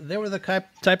the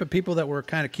type of people that were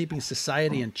kind of keeping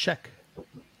society in check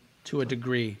to a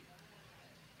degree.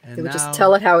 And they would just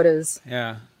tell it how it is.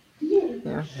 Yeah.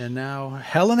 And now,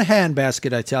 hell in a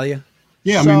handbasket, I tell you.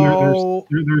 Yeah, I mean,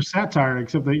 they're satire,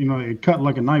 except that it cut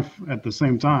like a knife at the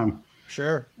same time.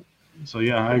 Sure. So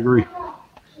yeah, I agree.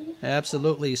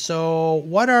 Absolutely. So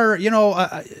what are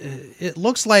it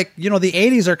looks like the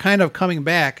 80s are kind of coming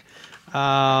back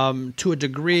to a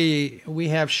degree. We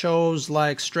have shows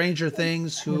like Stranger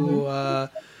Things, who a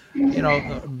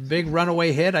big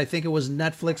runaway hit. I think it was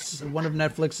Netflix, one of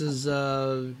Netflix's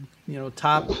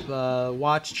top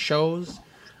watched shows.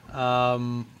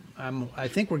 I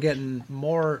think we're getting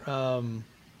more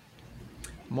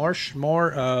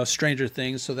Stranger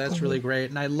Things, so that's really great.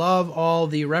 And I love all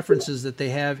the references that they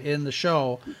have in the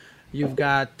show. You've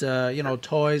got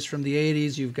toys from the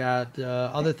 80s, you've got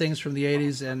other things from the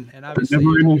 80s, and obviously the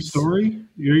Never-Ending Story.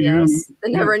 Yes, the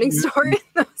Never-Ending Story.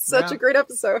 Such a great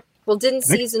episode. Well, didn't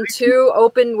season 2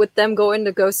 open with them going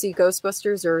to go see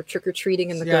Ghostbusters or trick-or-treating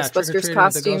in the Ghostbusters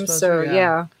costumes? So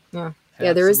yeah,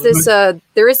 there is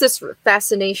this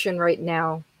fascination right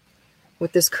now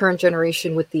with this current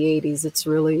generation with the 80s. It's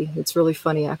really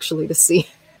funny actually to see.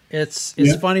 It's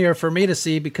funnier for me to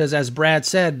see because, as Brad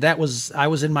said, I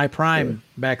was in my prime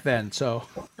back then. So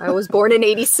I was born in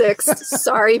 '86.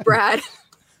 Sorry, Brad.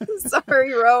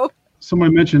 Sorry, Ro.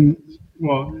 Somebody mentioned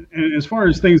Well, and as far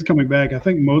as things coming back, I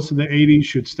think most of the 80s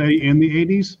should stay in the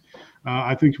 80s.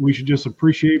 I think we should just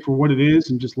appreciate for what it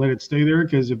is and just let it stay there,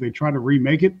 because if they try to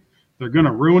remake it, they're going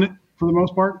to ruin it for the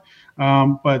most part.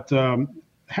 But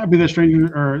happy that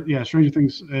Stranger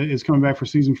Things is coming back for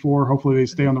season 4. Hopefully they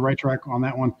stay on the right track on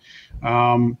that one.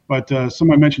 But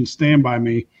somebody mentioned Stand By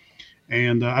Me.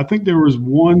 And I think there was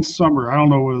one summer, I don't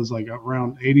know, it was like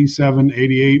around 87,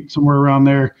 88, somewhere around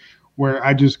there, where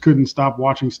I just couldn't stop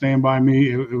watching Stand By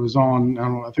Me. It was on, I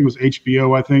don't know, I think it was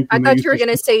HBO, I think. I thought you were going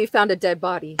to say you found a dead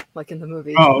body, like in the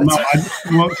movie. Oh,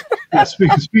 no.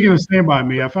 Speaking of Stand By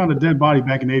Me, I found a dead body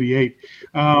back in 88.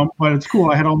 But it's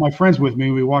cool. I had all my friends with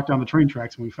me. We walked down the train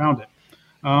tracks and we found it.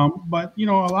 But, a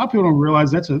lot of people don't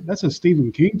realize that's a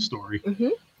Stephen King story. Mm-hmm.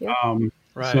 Yeah.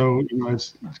 Right. So,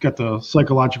 it's got the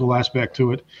psychological aspect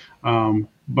to it.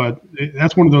 But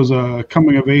that's one of those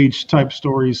coming of age type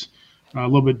stories. A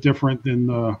little bit different than,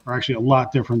 or actually a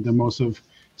lot different than most of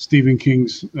Stephen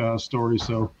King's stories.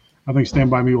 So I think Stand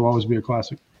By Me will always be a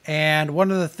classic. And one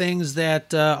of the things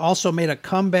that also made a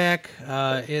comeback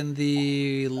in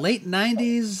the late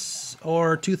 90s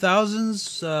or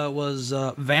 2000s was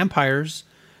vampires.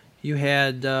 You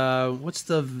had, what's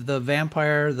the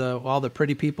vampire, all the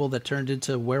pretty people that turned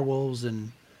into werewolves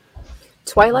and...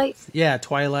 Twilight? Yeah,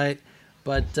 Twilight.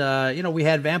 But, we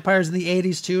had vampires in the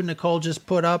 80s, too. Nicole just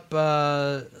put up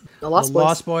The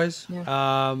Lost Boys.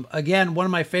 Yeah. Again, one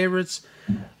of my favorites.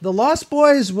 The Lost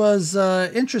Boys was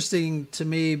interesting to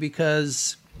me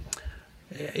because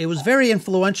it was very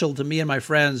influential to me and my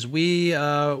friends. We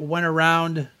went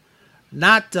around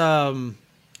not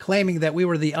claiming that we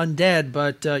were the undead,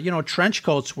 but, trench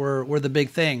coats were the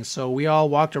big thing. So we all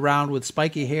walked around with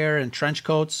spiky hair and trench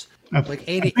coats. Like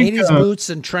 80s boots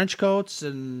and trench coats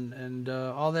and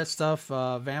all that stuff.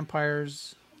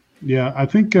 Vampires. Yeah, I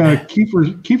think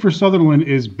Kiefer Sutherland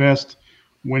is best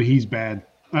when he's bad.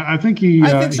 I think he.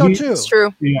 I think so too. It's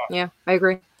true. Yeah, I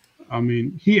agree. I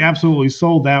mean, he absolutely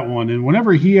sold that one. And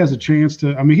whenever he has a chance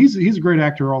to, I mean, he's a great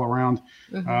actor all around.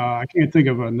 Mm-hmm. I can't think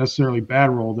of a necessarily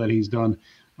bad role that he's done.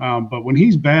 But when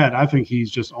he's bad, I think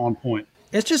he's just on point.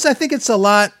 It's just, I think it's a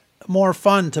lot more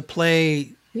fun to play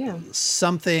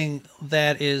something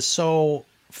that is so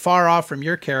far off from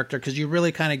your character, because you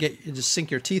really kind of just sink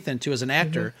your teeth into as an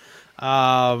actor.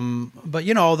 Mm-hmm. But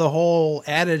the whole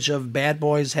adage of bad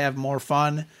boys have more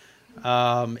fun.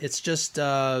 It's just,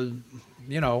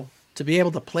 to be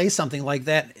able to play something like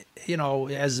that,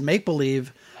 as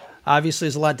make-believe, obviously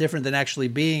is a lot different than actually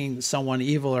being someone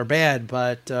evil or bad.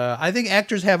 But I think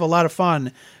actors have a lot of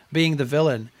fun being the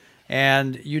villain,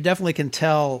 and you definitely can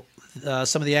tell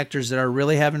some of the actors that are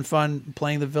really having fun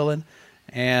playing the villain,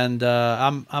 and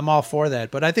I'm all for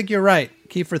that. But I think you're right.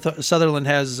 Kiefer Sutherland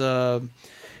has,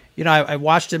 I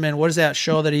watched him in, what is that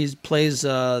show that he plays,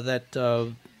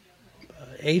 that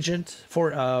agent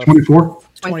for 24.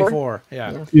 24.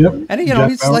 Yeah. Yep. And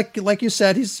he's like you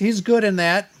said, he's good in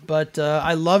that. But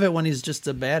I love it when he's just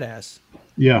a badass.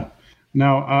 Yeah.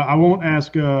 Now I won't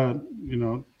ask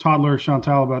toddler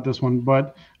Chantal about this one,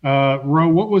 but Ro,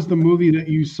 what was the movie that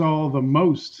you saw the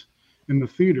most in the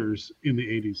theaters in the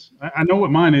 80s? I know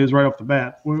what mine is right off the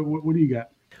bat. What do you got?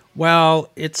 Well,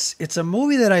 it's a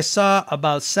movie that I saw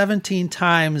about 17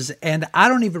 times, and I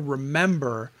don't even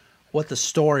remember what the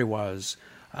story was.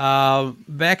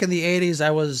 Back in the 80s,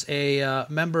 I was a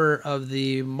member of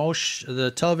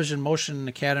the Television Motion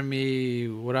Academy,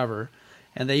 whatever,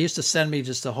 and they used to send me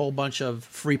just a whole bunch of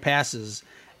free passes.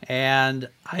 And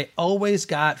I always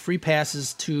got free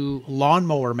passes to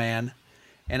Lawnmower Man,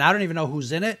 and I don't even know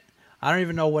who's in it. I don't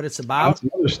even know what it's about.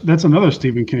 That's another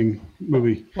Stephen King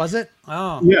movie. Was it?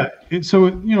 Oh. Yeah.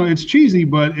 It's cheesy,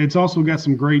 but it's also got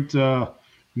some great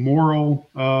moral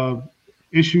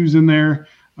issues in there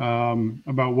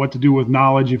about what to do with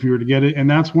knowledge if you were to get it. And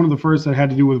that's one of the first that had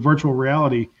to do with virtual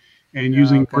reality and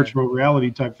using virtual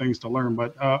reality type things to learn.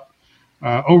 But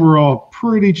overall,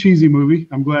 pretty cheesy movie.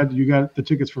 I'm glad you got the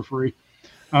tickets for free.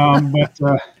 But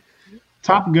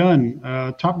Top Gun.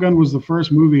 Top Gun was the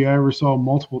first movie I ever saw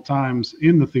multiple times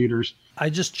in the theaters.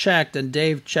 I just checked, and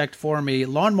Dave checked for me.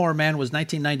 Lawnmower Man was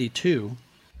 1992.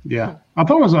 Yeah, I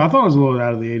thought it was a little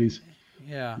out of the 80s.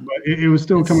 Yeah, but it was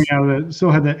still coming out of it. Still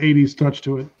had that 80s touch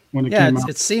to it when it came out.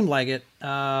 It seemed like it.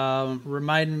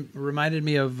 Reminded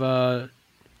me of. I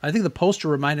think the poster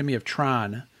reminded me of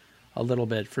Tron a little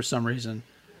bit for some reason.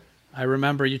 I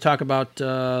remember you talk about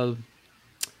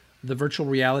the virtual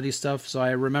reality stuff, so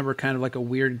I remember kind of like a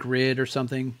weird grid or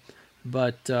something.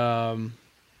 But I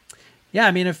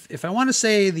mean, if I want to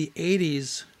say the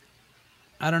 80s,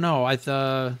 I don't know.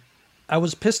 I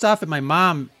was pissed off at my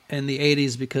mom in the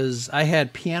 80s because I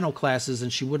had piano classes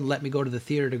and she wouldn't let me go to the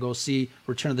theater to go see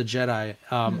Return of the Jedi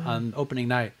on opening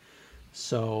night.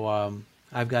 So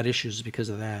I've got issues because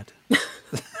of that.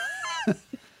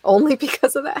 Only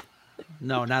because of that?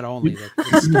 No, not only.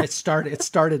 It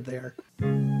started there.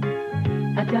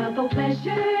 A double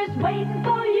pleasure's waiting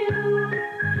for you.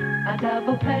 A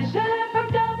double pleasure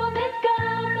from Double Mint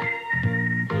Gum.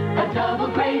 A double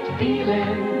great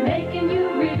feeling, making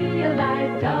you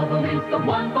realize Double Mint's the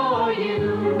one for you.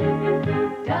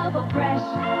 Double fresh,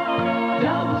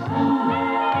 double smooth,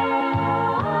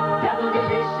 double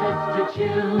delicious to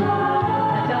chew. A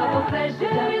double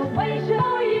pleasure is waiting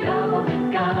for you. Double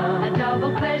Mint Gum. A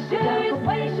double pleasure is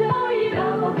waiting for you.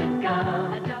 Double Mint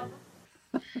Gum.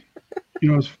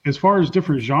 You know, as far as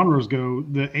different genres go,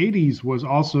 the 80s was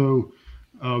also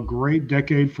a great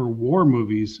decade for war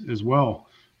movies as well.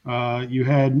 You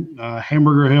had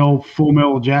Hamburger Hill, Full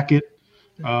Metal Jacket,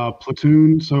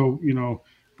 Platoon. So, you know,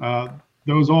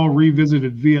 those all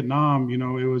revisited Vietnam. You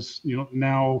know, it was, you know,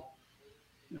 now,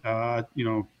 you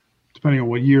know, depending on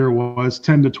what year it was,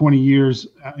 10 to 20 years,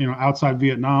 you know, outside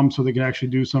Vietnam, so they could actually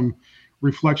do some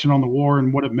reflection on the war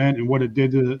and what it meant and what it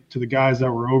did to the guys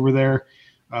that were over there.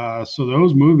 So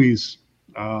those movies,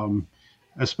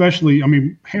 especially, I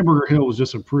mean, Hamburger Hill was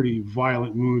just a pretty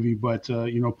violent movie, but,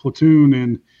 you know,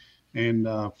 Platoon and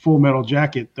Full Metal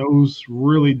Jacket, those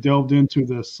really delved into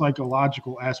the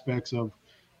psychological aspects of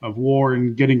war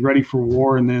and getting ready for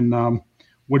war, and then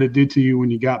what it did to you when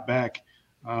you got back.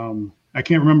 I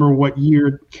can't remember what year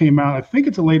it came out. I think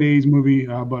it's a late 80s movie,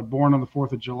 but Born on the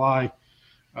 4th of July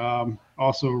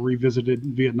also revisited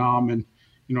Vietnam and,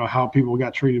 you know, how people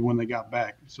got treated when they got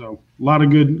back. So a lot of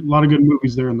good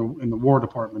movies there in the war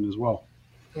department as well.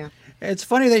 Yeah. It's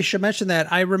funny they should mention that.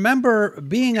 I remember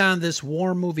being on this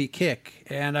war movie kick,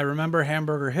 and I remember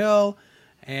Hamburger Hill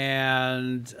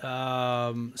and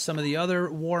some of the other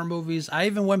war movies. I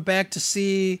even went back to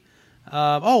see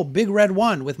Big Red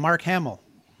One with Mark Hamill,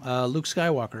 Luke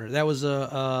Skywalker. That was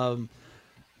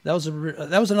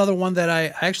another one that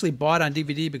I actually bought on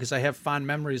DVD because I have fond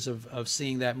memories of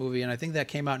seeing that movie, and I think that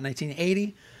came out in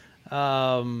 1980,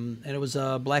 and it was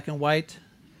black and white,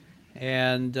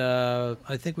 and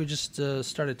I think we just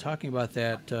started talking about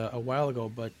that a while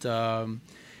ago. But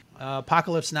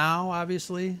Apocalypse Now,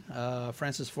 obviously,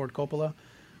 Francis Ford Coppola,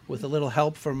 with a little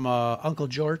help from Uncle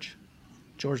George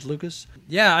Lucas.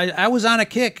 Yeah, I was on a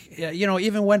kick. You know,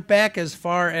 even went back as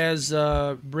far as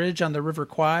Bridge on the River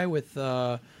Kwai with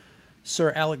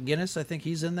Sir Alec Guinness. I think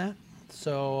he's in that.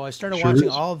 So I started watching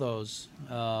all of those.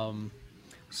 Some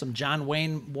John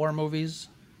Wayne war movies.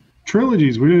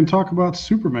 Trilogies. We didn't talk about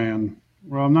Superman.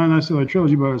 Well, not necessarily a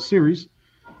trilogy, but a series.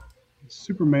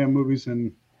 Superman movies,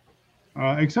 and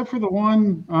except for the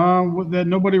one that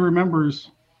nobody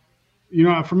remembers. You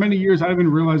know, for many years, I didn't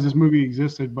even realize this movie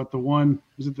existed, but the one,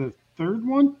 was it the third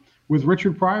one with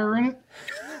Richard Pryor in it?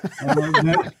 I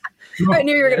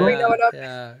knew you were going to bring that one up.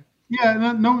 Yeah,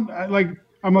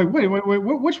 I'm like, wait,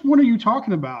 which one are you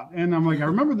talking about? And I'm like, I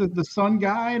remember the Sun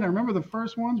guy, and I remember the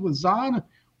first ones with Zod.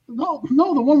 No,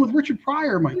 the one with Richard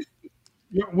Pryor. I'm like,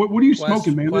 what are you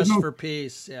smoking, man? Quest for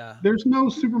Peace, yeah. There's no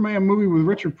Superman movie with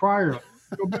Richard Pryor.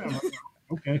 Go back.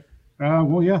 Okay.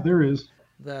 Well, yeah, there is.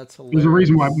 That's hilarious. There's a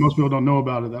reason why most people don't know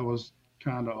about it. That was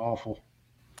kind of awful.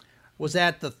 Was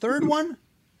that the third one?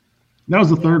 That was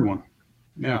the third one.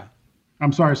 Yeah.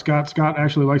 I'm sorry, Scott. Scott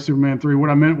actually likes Superman 3. What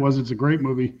I meant was it's a great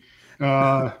movie.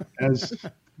 As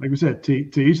like we said,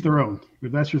 to each their own.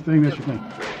 If that's your thing, that's your thing.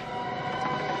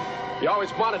 You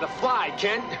always wanted to fly,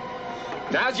 Kent.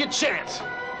 Now's your chance.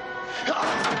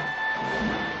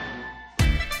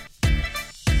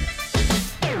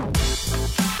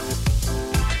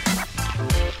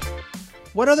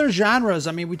 What other genres?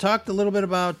 I mean, we talked a little bit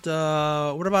about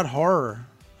what about horror?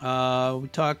 We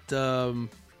talked John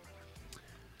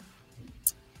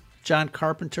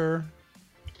Carpenter.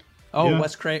 Oh, yeah.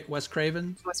 Wes Craven. Wes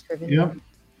Craven. Yep.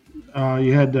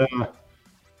 You had,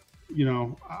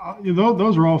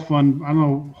 those are all fun. I don't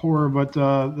know horror, but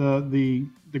the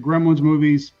Gremlins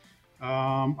movies.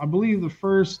 I believe the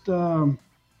first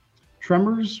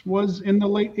Tremors was in the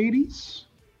late '80s.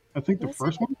 I think the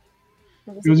first one.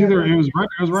 It was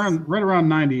right around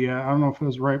 90. I don't know if it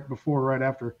was right before or right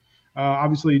after.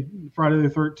 Obviously, Friday the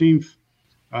 13th,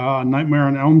 Nightmare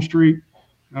on Elm Street.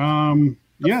 They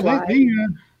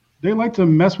like to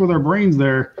mess with our brains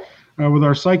there, with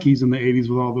our psyches in the 80s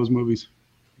with all those movies.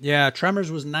 Yeah,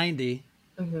 Tremors was 90,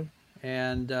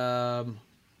 and I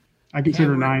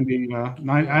consider 90.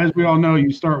 As we all know,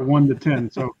 you start 1 to 10,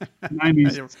 so 90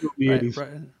 is still the 80s. Right.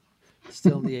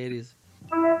 Still in the 80s.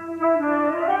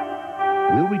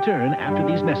 We'll return after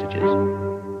these messages.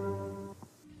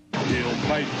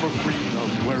 fight for freedom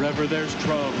wherever there's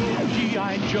trouble.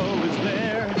 G.I. Joe is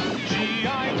there.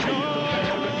 G.I.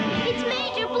 Joe. It's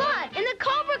Major Blood in the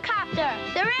Cobra Copter.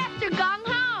 They're after Gong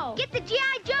Ho. Get the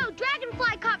G.I. Joe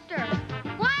Dragonfly Copter.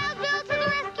 Wild Bill to the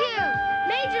rescue.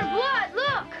 Major Blood,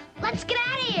 look. Let's get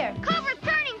out of here. Cobra's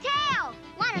turning tail.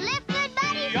 Want to live good,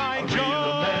 buddy? G.I.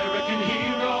 Joe. American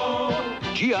hero.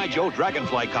 G.I. Joe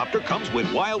Dragonfly Copter comes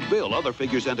with Wild Bill, other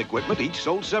figures and equipment, each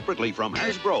sold separately from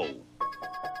Hasbro.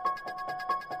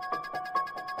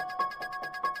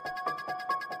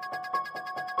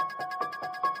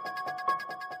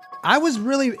 I was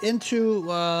really into,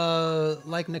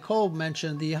 like Nicole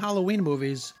mentioned, the Halloween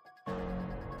movies.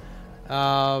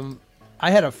 I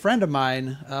had a friend of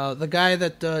mine, the guy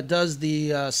that does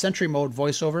the Sentry Mode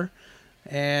voiceover,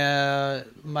 and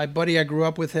my buddy, I grew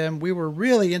up with him. We were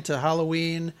really into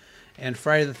Halloween and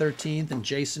Friday the 13th and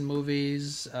Jason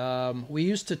movies. We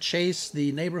used to chase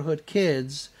the neighborhood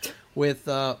kids with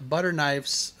butter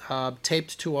knives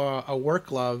taped to a work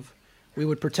glove. We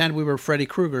would pretend we were Freddy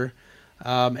Krueger.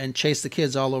 And chase the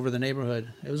kids all over the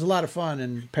neighborhood. It was a lot of fun,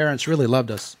 and parents really loved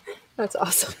us. That's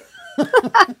awesome.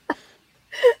 I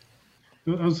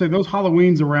would say those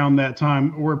Halloweens around that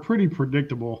time were pretty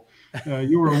predictable.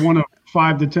 You were one of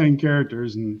 5 to 10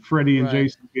 characters, and Freddy and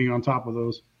Jason being on top of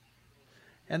those.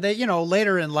 And they,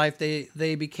 later in life,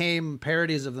 they became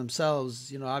parodies of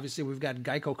themselves. Obviously we've got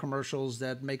Geico commercials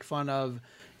that make fun of,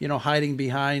 hiding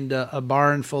behind a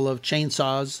barn full of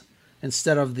chainsaws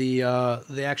instead of the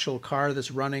actual car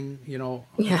that's running,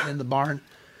 in the barn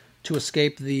to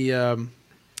escape the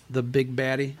big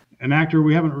baddie. An actor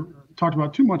we haven't talked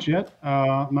about too much yet.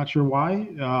 I'm not sure why.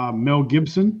 Mel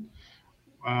Gibson,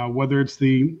 whether it's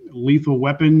the Lethal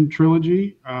Weapon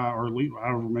trilogy or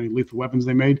however many Lethal Weapons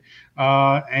they made,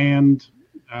 and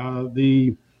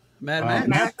the Mad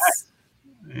Max.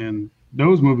 And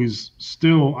those movies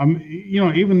still,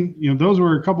 those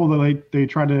were a couple that they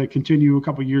tried to continue a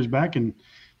couple years back, and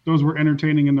those were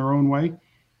entertaining in their own way.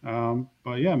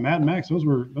 But yeah, Mad Max, those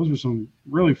were some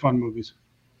really fun movies.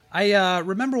 I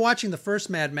remember watching the first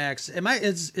Mad Max.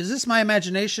 Is this my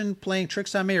imagination playing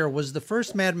tricks on me, or was the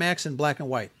first Mad Max in black and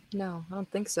white? No, I don't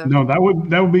think so. No, that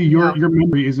would be your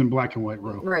memory is in black and white,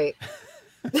 Ro. Right.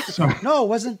 No, it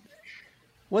wasn't.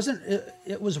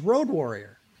 It was Road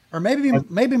Warrior. Or maybe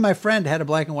my friend had a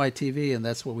black and white TV, and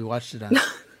that's what we watched it on.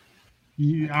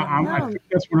 Yeah, I think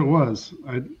that's what it was.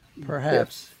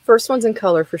 Perhaps. Yeah. First one's in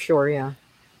color for sure, yeah.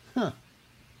 Huh.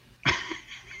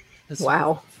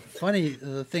 Wow. Funny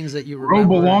the things that you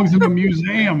remember. Roe belongs in a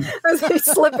museum.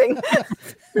 Slipping.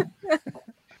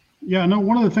 Yeah, no,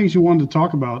 one of the things you wanted to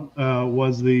talk about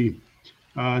was the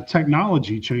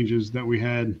technology changes that we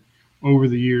had over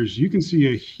the years. You can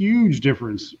see a huge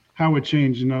difference how it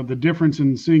changed, the difference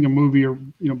in seeing a movie, or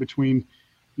between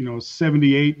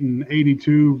 78 and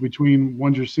 82, between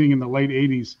ones you're seeing in the late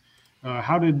 80s.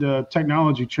 How did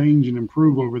technology change and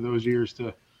improve over those years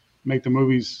to make the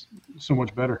movies so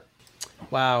much better?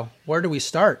 Wow, where do we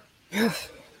start?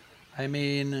 I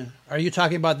mean, are you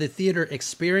talking about the theater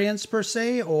experience per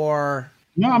se, or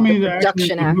no? I mean, the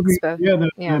production aspect.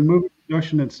 The movie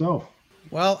production itself.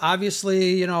 Well,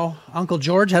 obviously, Uncle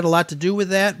George had a lot to do with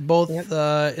that, both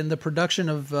in the production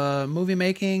of movie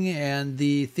making and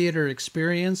the theater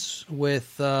experience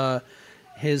with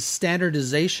his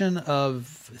standardization of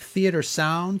theater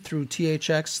sound through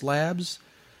THX Labs.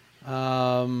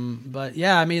 But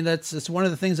yeah, I mean, it's one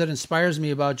of the things that inspires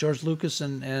me about George Lucas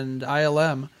and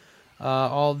ILM,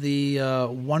 all the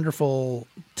wonderful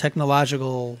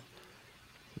technological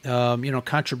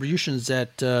contributions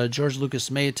that George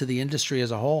Lucas made to the industry as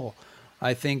a whole.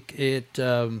 I think it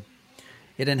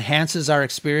enhances our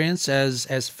experience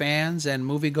as fans and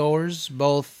moviegoers,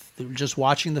 both just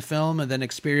watching the film and then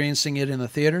experiencing it in the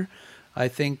theater. I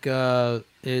think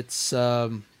it's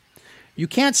you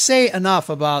can't say enough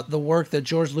about the work that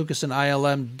George Lucas and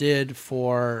ILM did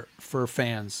for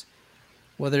fans.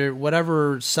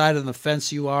 Whatever side of the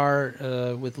fence you are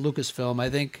with Lucasfilm, I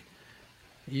think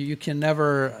you can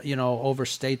never,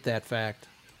 overstate that fact.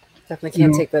 Definitely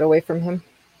can't take that away from him.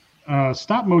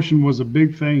 Stop motion was a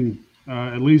big thing,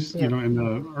 at least in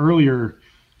the earlier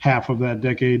half of that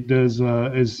decade.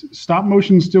 Is stop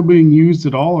motion still being used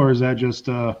at all, or is that just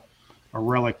a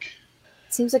relic?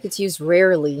 It seems like it's used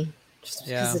rarely, just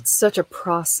because it's such a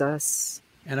process.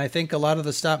 And I think a lot of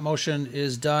the stop motion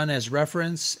is done as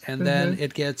reference, and then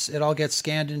it all gets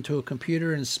scanned into a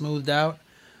computer and smoothed out.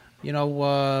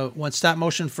 When stop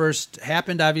motion first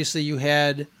happened, obviously you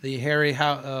had the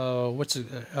can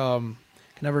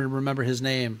never remember his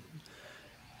name.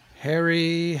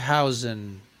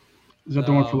 Harryhausen. Is that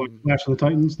the one for like Clash of the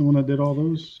Titans, the one that did all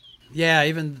those? Yeah,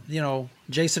 even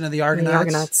Jason and the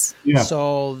Argonauts. Yeah.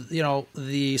 So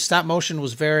the stop motion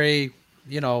was very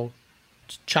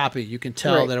choppy. You can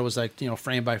tell that it was like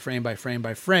frame by frame by frame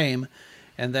by frame.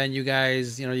 And then you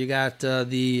guys, you got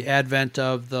the advent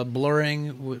of the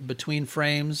blurring between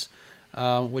frames,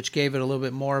 which gave it a little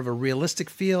bit more of a realistic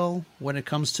feel when it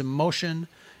comes to motion.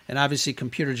 And obviously,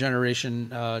 computer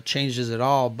generation changes it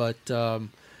all. But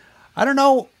I don't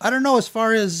know as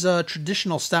far as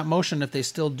traditional stop motion if they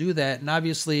still do that. And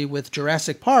obviously, with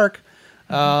Jurassic Park,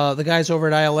 the guys over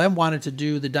at ILM wanted to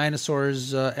do the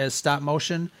dinosaurs as stop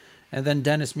motion. And then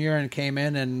Dennis Muren came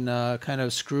in and kind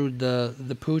of screwed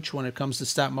the pooch when it comes to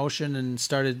stop motion and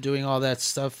started doing all that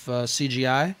stuff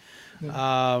CGI,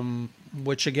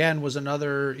 which again was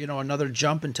another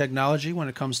jump in technology when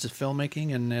it comes to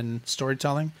filmmaking and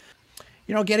storytelling.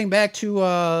 Getting back to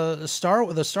the Star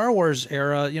Wars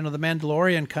era, the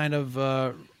Mandalorian kind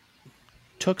of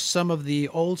took some of the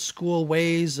old school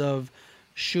ways of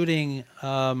shooting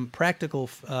practical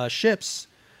ships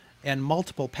and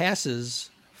multiple passes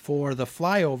for the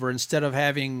flyover instead of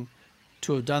having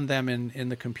to have done them in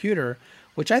the computer,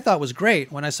 which I thought was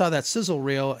great when I saw that sizzle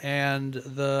reel and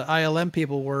the ILM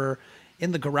people were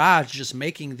in the garage just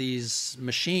making these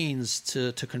machines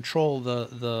to control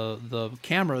the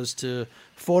cameras to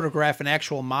photograph an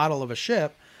actual model of a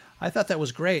ship. I thought that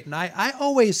was great. And I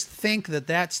always think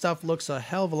that stuff looks a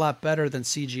hell of a lot better than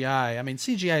CGI. I mean,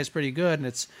 CGI is pretty good and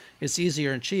it's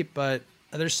easier and cheap, but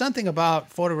there's something about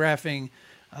photographing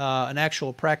an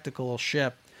actual practical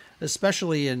ship,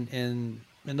 especially in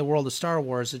the world of Star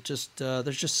Wars. It just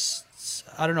there's just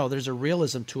I don't know. There's a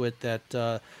realism to it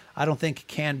that I don't think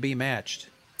can be matched.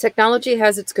 Technology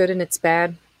has its good and its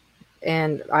bad,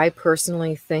 and I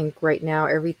personally think right now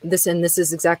this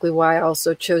is exactly why I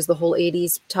also chose the whole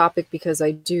 '80s topic, because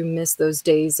I do miss those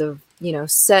days of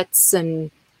sets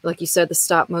and, like you said, the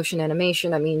stop motion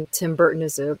animation. I mean, Tim Burton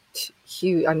is a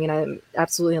huge. I mean, I'm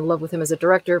absolutely in love with him as a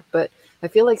director, but I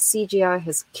feel like CGI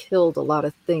has killed a lot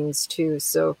of things too.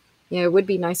 So, it would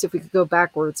be nice if we could go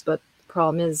backwards, but the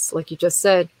problem is, like you just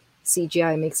said,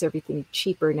 CGI makes everything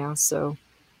cheaper now. So,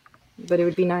 but it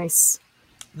would be nice.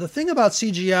 The thing about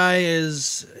CGI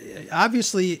is,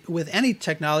 obviously, with any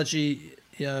technology,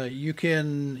 you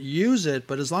can use it,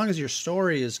 but as long as your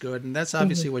story is good, and that's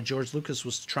obviously what George Lucas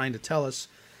was trying to tell us,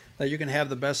 that you can have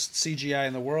the best CGI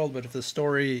in the world, but if the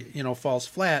story, falls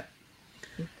flat,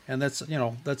 and that's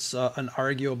an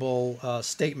arguable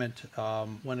statement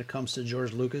when it comes to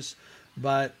George Lucas,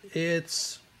 but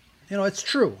it's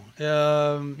true.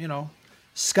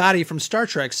 Scotty from Star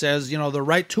Trek says the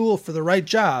right tool for the right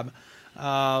job,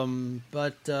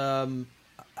 but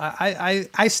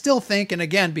I still think, and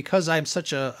again, because I'm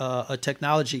such a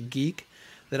technology geek,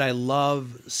 that I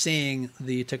love seeing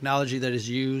the technology that is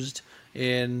used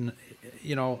in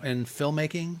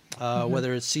filmmaking,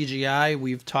 whether it's CGI.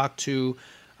 We've talked to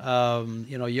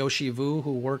Yoshi Vu,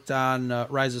 who worked on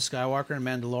Rise of Skywalker and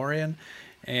Mandalorian,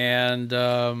 and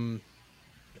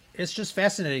it's just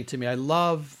fascinating to me. I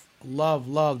love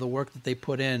the work that they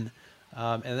put in,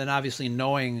 and then obviously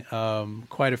knowing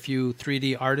quite a few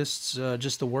 3D artists,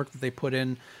 just the work that they put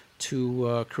in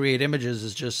to create images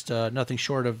is just nothing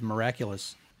short of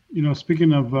miraculous.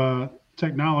 Speaking of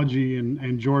technology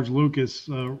and George Lucas,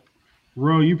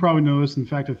 Ro, you probably know this. In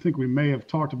fact, I think we may have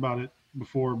talked about it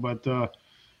before, but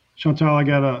Chantal, I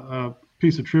got a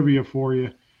piece of trivia for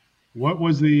you. What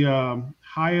was the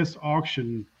highest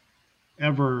auction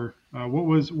ever?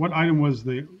 What item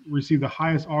received the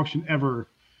highest auction ever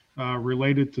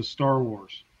related to Star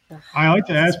Wars? I like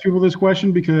to ask people this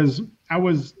question because I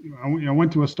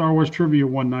went to a Star Wars trivia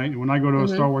one night, and when I go to a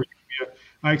Star Wars trivia,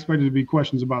 I expected it to be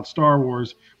questions about Star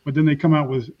Wars, but then they come out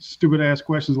with stupid ass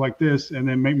questions like this and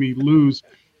then make me lose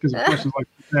because the questions like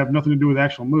this have nothing to do with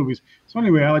actual movies. So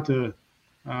anyway, I like to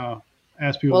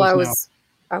ask people. Well,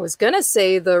 I was gonna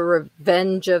say the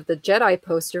Revenge of the Jedi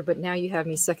poster, but now you have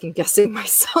me second guessing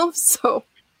myself. So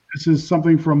this is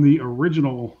something from the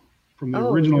original.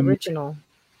 Original.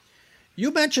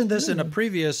 You mentioned this in a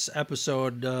previous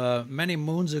episode many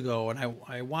moons ago, and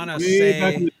I want to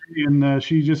say, and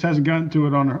she just hasn't gotten to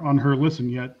it on her listen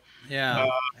yet. Yeah,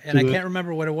 and I can't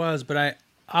remember what it was, but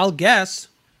I'll guess.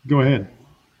 Go ahead.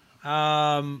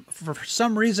 For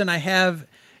some reason, I have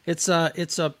it's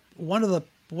one of the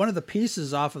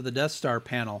pieces off of the Death Star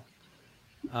panel.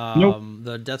 Nope.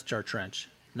 The Death Star trench.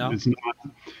 No, it's not.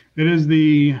 It is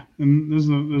and this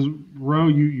is Ro,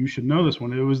 you should know this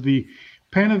one. It was the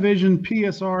Panavision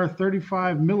PSR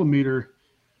 35 millimeter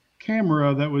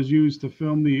camera that was used to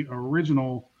film the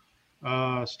original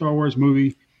Star Wars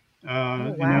movie in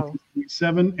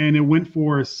 1987, and it went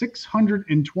for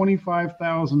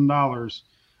 $625,000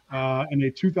 in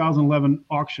a 2011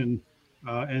 auction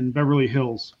in Beverly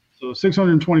Hills. So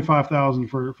 $625,000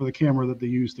 for the camera that they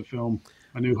used to film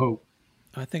A New Hope.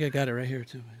 I think I got it right here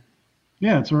too.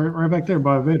 Yeah, it's right back there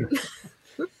by Vader.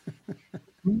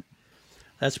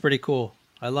 That's pretty cool.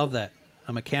 I love that.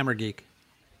 I'm a camera geek.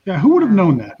 Yeah, who would have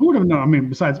known that? Who would have known? I mean,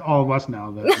 besides all of us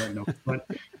now that know. But,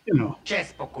 you know.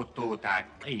 Yes, I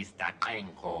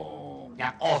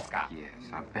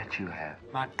bet you have.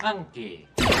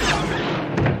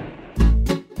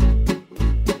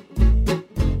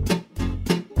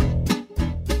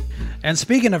 And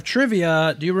speaking of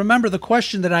trivia, do you remember the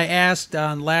question that I asked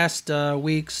on last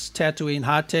week's Tatooine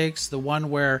Hot Takes? The one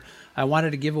where I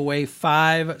wanted to give away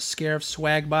 5 Scarif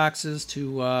swag boxes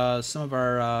to some of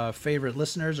our favorite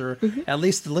listeners, or at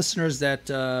least the listeners that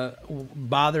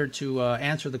bothered to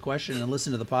answer the question and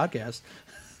listen to the podcast.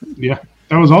 Yeah,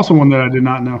 that was also one that I did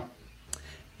not know.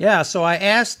 Yeah, so I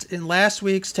asked in last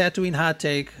week's Tatooine Hot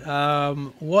Take,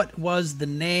 what was the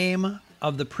name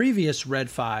of the previous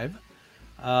Red 5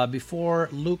 before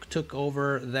Luke took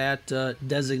over that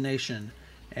designation?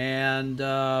 And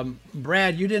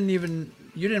Brad, you didn't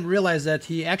realize that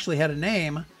he actually had a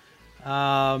name.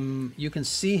 You can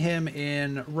see him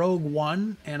in Rogue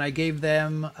One, and I gave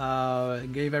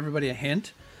everybody a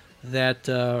hint that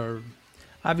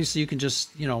obviously you can just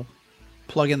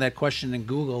plug in that question in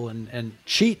Google and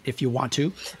cheat if you want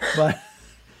to,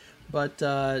 but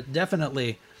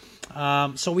definitely.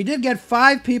 So we did get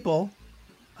 5 people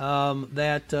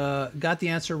that got the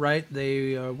answer right.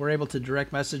 They were able to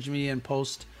direct message me and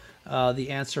post the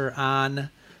answer on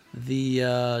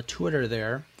the Twitter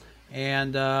there,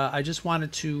 and I just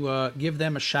wanted to give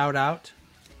them a shout out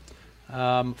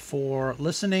for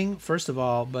listening, first of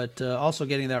all, but also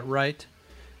getting that right.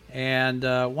 And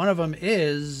one of them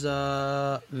is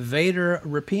Vader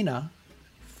Rapina.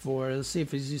 Let's see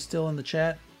if he's still in the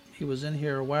chat. He was in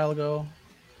here a while ago.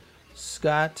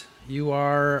 Scott, you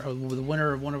are the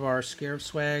winner of one of our Scarif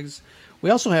swags. We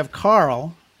also have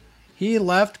Carl. He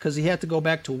left because he had to go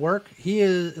back to work. He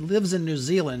lives in New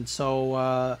Zealand,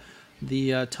 so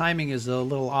the timing is a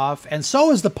little off. And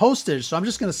so is the postage, so I'm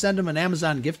just going to send him an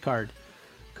Amazon gift card.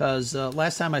 Because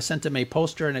last time I sent him a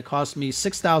poster and it cost me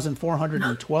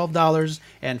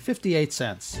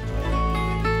 $6,412.58.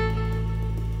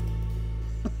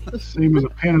 Same as a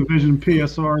Panavision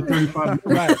PSR 35.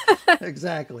 Right,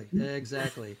 exactly.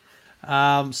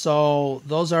 So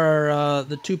those are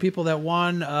the 2 people that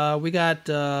won. We got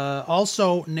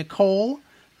also Nicole,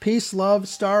 Peace, Love,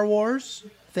 Star Wars.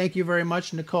 Thank you very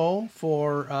much, Nicole,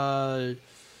 for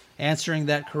answering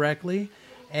that correctly.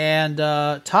 And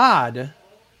Todd,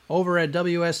 over at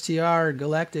WSTR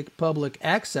Galactic Public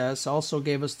Access, also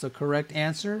gave us the correct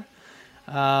answer.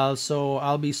 So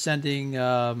I'll be sending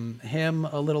him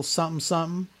a little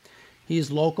something. He's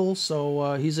local,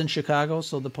 so he's in Chicago,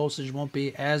 so the postage won't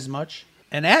be as much.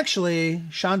 And actually,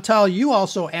 Chantal, you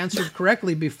also answered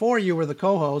correctly before you were the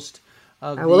co-host.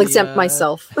 I will exempt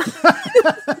myself.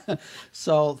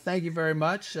 So thank you very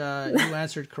much. You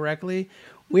answered correctly.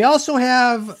 We asked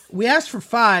for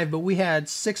 5, but we had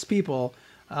 6 people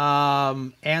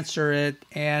answer it,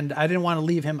 and I didn't want to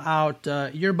leave him out.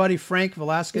 Your buddy Frank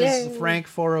Velasquez, Yay. Frank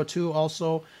 402,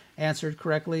 also answered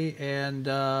correctly, and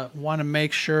want to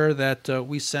make sure that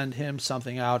we send him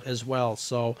something out as well.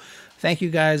 So thank you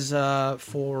guys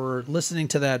for listening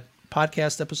to that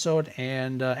podcast episode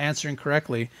and answering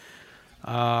correctly.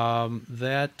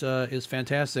 That is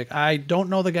fantastic. I don't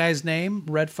know the guy's name,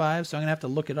 Red 5, so I'm going to have to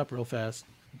look it up real fast.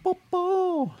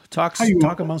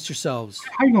 Talk amongst yourselves.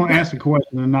 How you gonna ask a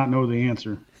question and not know the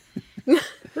answer? I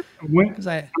mean,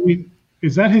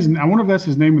 is that his? I wonder if that's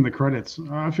his name in the credits.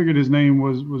 I figured his name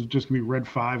was just gonna be Red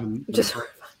 5, and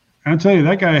I tell you,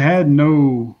 that guy had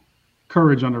no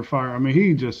courage under fire. I mean,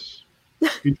 he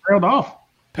trailed off.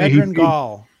 Pedron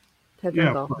Gall.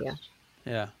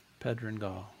 Yeah, Pedron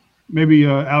Gall. Maybe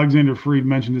Alexander Freed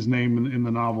mentioned his name in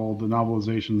the novel, the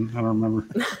novelization. I don't remember.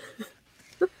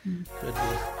 Could be.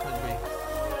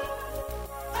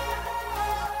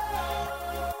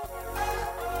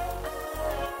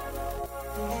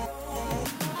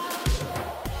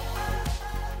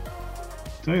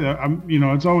 Tell you that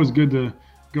it's always good to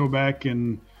go back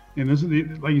and this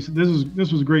is, like you said,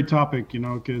 this was a great topic,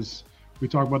 because we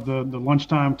talk about the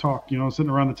lunchtime talk, sitting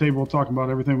around the table talking about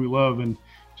everything we love and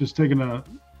just taking a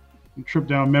trip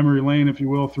down memory lane, if you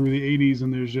will, through the 80s.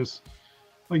 And there's just,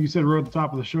 like you said, right at the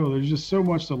top of the show, there's just so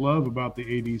much to love about the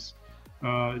 80s.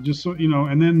 Just so,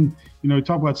 and then,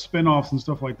 talk about spinoffs and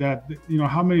stuff like that.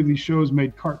 How many of these shows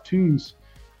made cartoons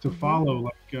to follow?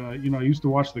 Like, I used to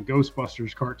watch the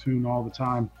Ghostbusters cartoon all the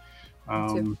time.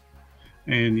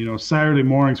 And, Saturday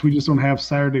mornings, we just don't have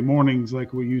Saturday mornings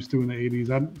like we used to in the 80s.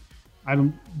 I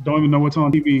don't even know what's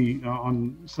on TV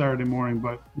on Saturday morning,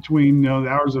 but between, the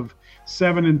hours of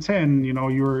 7 and 10,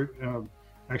 you're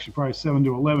actually probably 7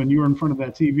 to 11, you were in front of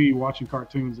that TV watching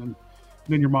cartoons, and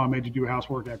then your mom made you do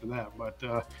housework after that. But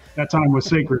that time was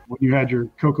sacred when you had your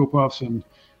Cocoa Puffs and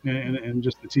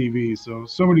just the TV.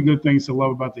 So many good things to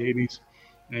love about the 80s.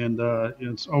 And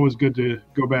it's always good to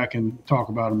go back and talk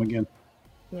about them again.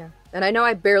 Yeah. And I know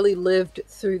I barely lived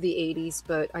through the 80s,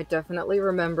 but I definitely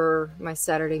remember my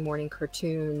Saturday morning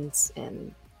cartoons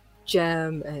and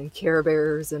Gem and Care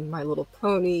Bears and My Little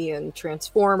Pony and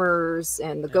Transformers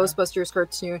and the Ghostbusters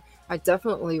cartoon. I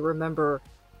definitely remember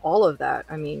all of that.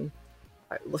 I mean,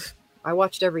 I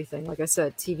watched everything. Like I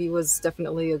said, TV was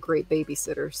definitely a great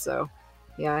babysitter. So,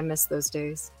 yeah, I miss those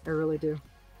days. I really do.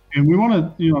 And we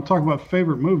want to, talk about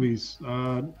favorite movies,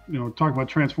 talk about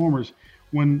Transformers.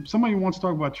 When somebody wants to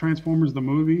talk about Transformers, the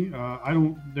movie,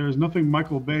 there's nothing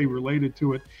Michael Bay related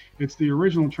to it. It's the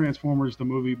original Transformers, the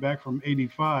movie back from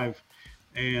 '85.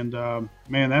 And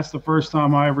man, that's the first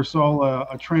time I ever saw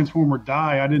a Transformer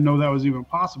die. I didn't know that was even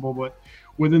possible, but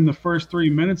within the first 3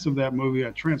 minutes of that movie,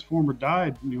 a Transformer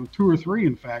died, 2 or 3,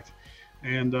 in fact.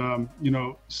 And,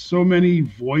 so many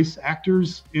voice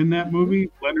actors in that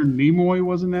movie. Leonard Nimoy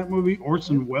was in that movie.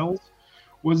 Orson Welles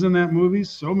was in that movie.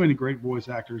 So many great voice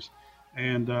actors.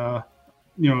 And,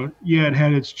 it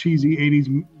had its cheesy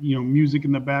 80s, music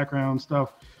in the background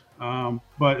stuff.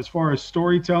 But as far as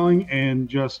storytelling and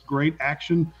just great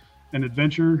action and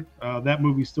adventure, that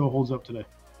movie still holds up today.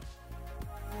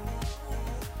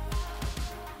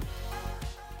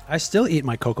 I still eat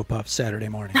my Cocoa Puffs Saturday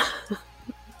mornings.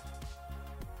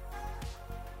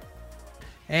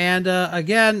 And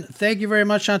again, thank you very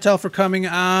much, Chantel, for coming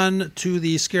on to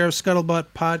the Scarif Scuttlebutt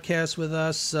podcast with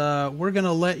us. We're going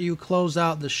to let you close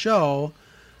out the show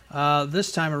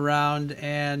this time around.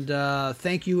 And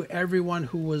thank you, everyone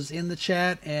who was in the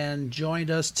chat and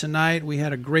joined us tonight. We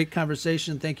had a great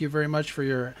conversation. Thank you very much for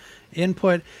your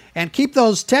input. And keep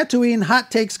those Tatooine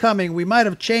hot takes coming. We might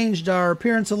have changed our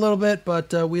appearance a little bit,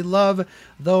 but we love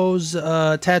those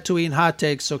Tatooine hot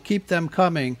takes, so keep them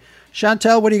coming.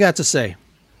 Chantel, what do you got to say?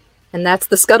 And that's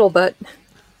the Scuttlebutt.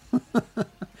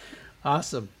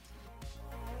 Awesome.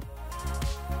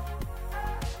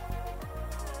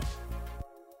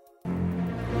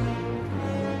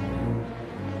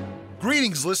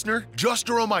 Greetings, listener. Just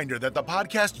a reminder that the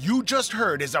podcast you just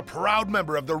heard is a proud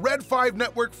member of the Red 5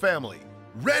 Network family.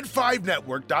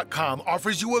 Red5Network.com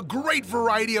offers you a great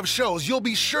variety of shows you'll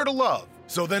be sure to love.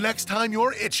 So the next time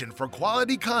you're itching for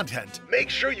quality content, make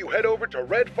sure you head over to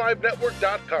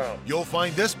Red5Network.com. You'll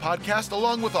find this podcast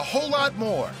along with a whole lot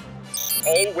more.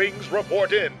 All wings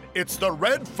report in. It's the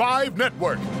Red 5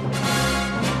 Network.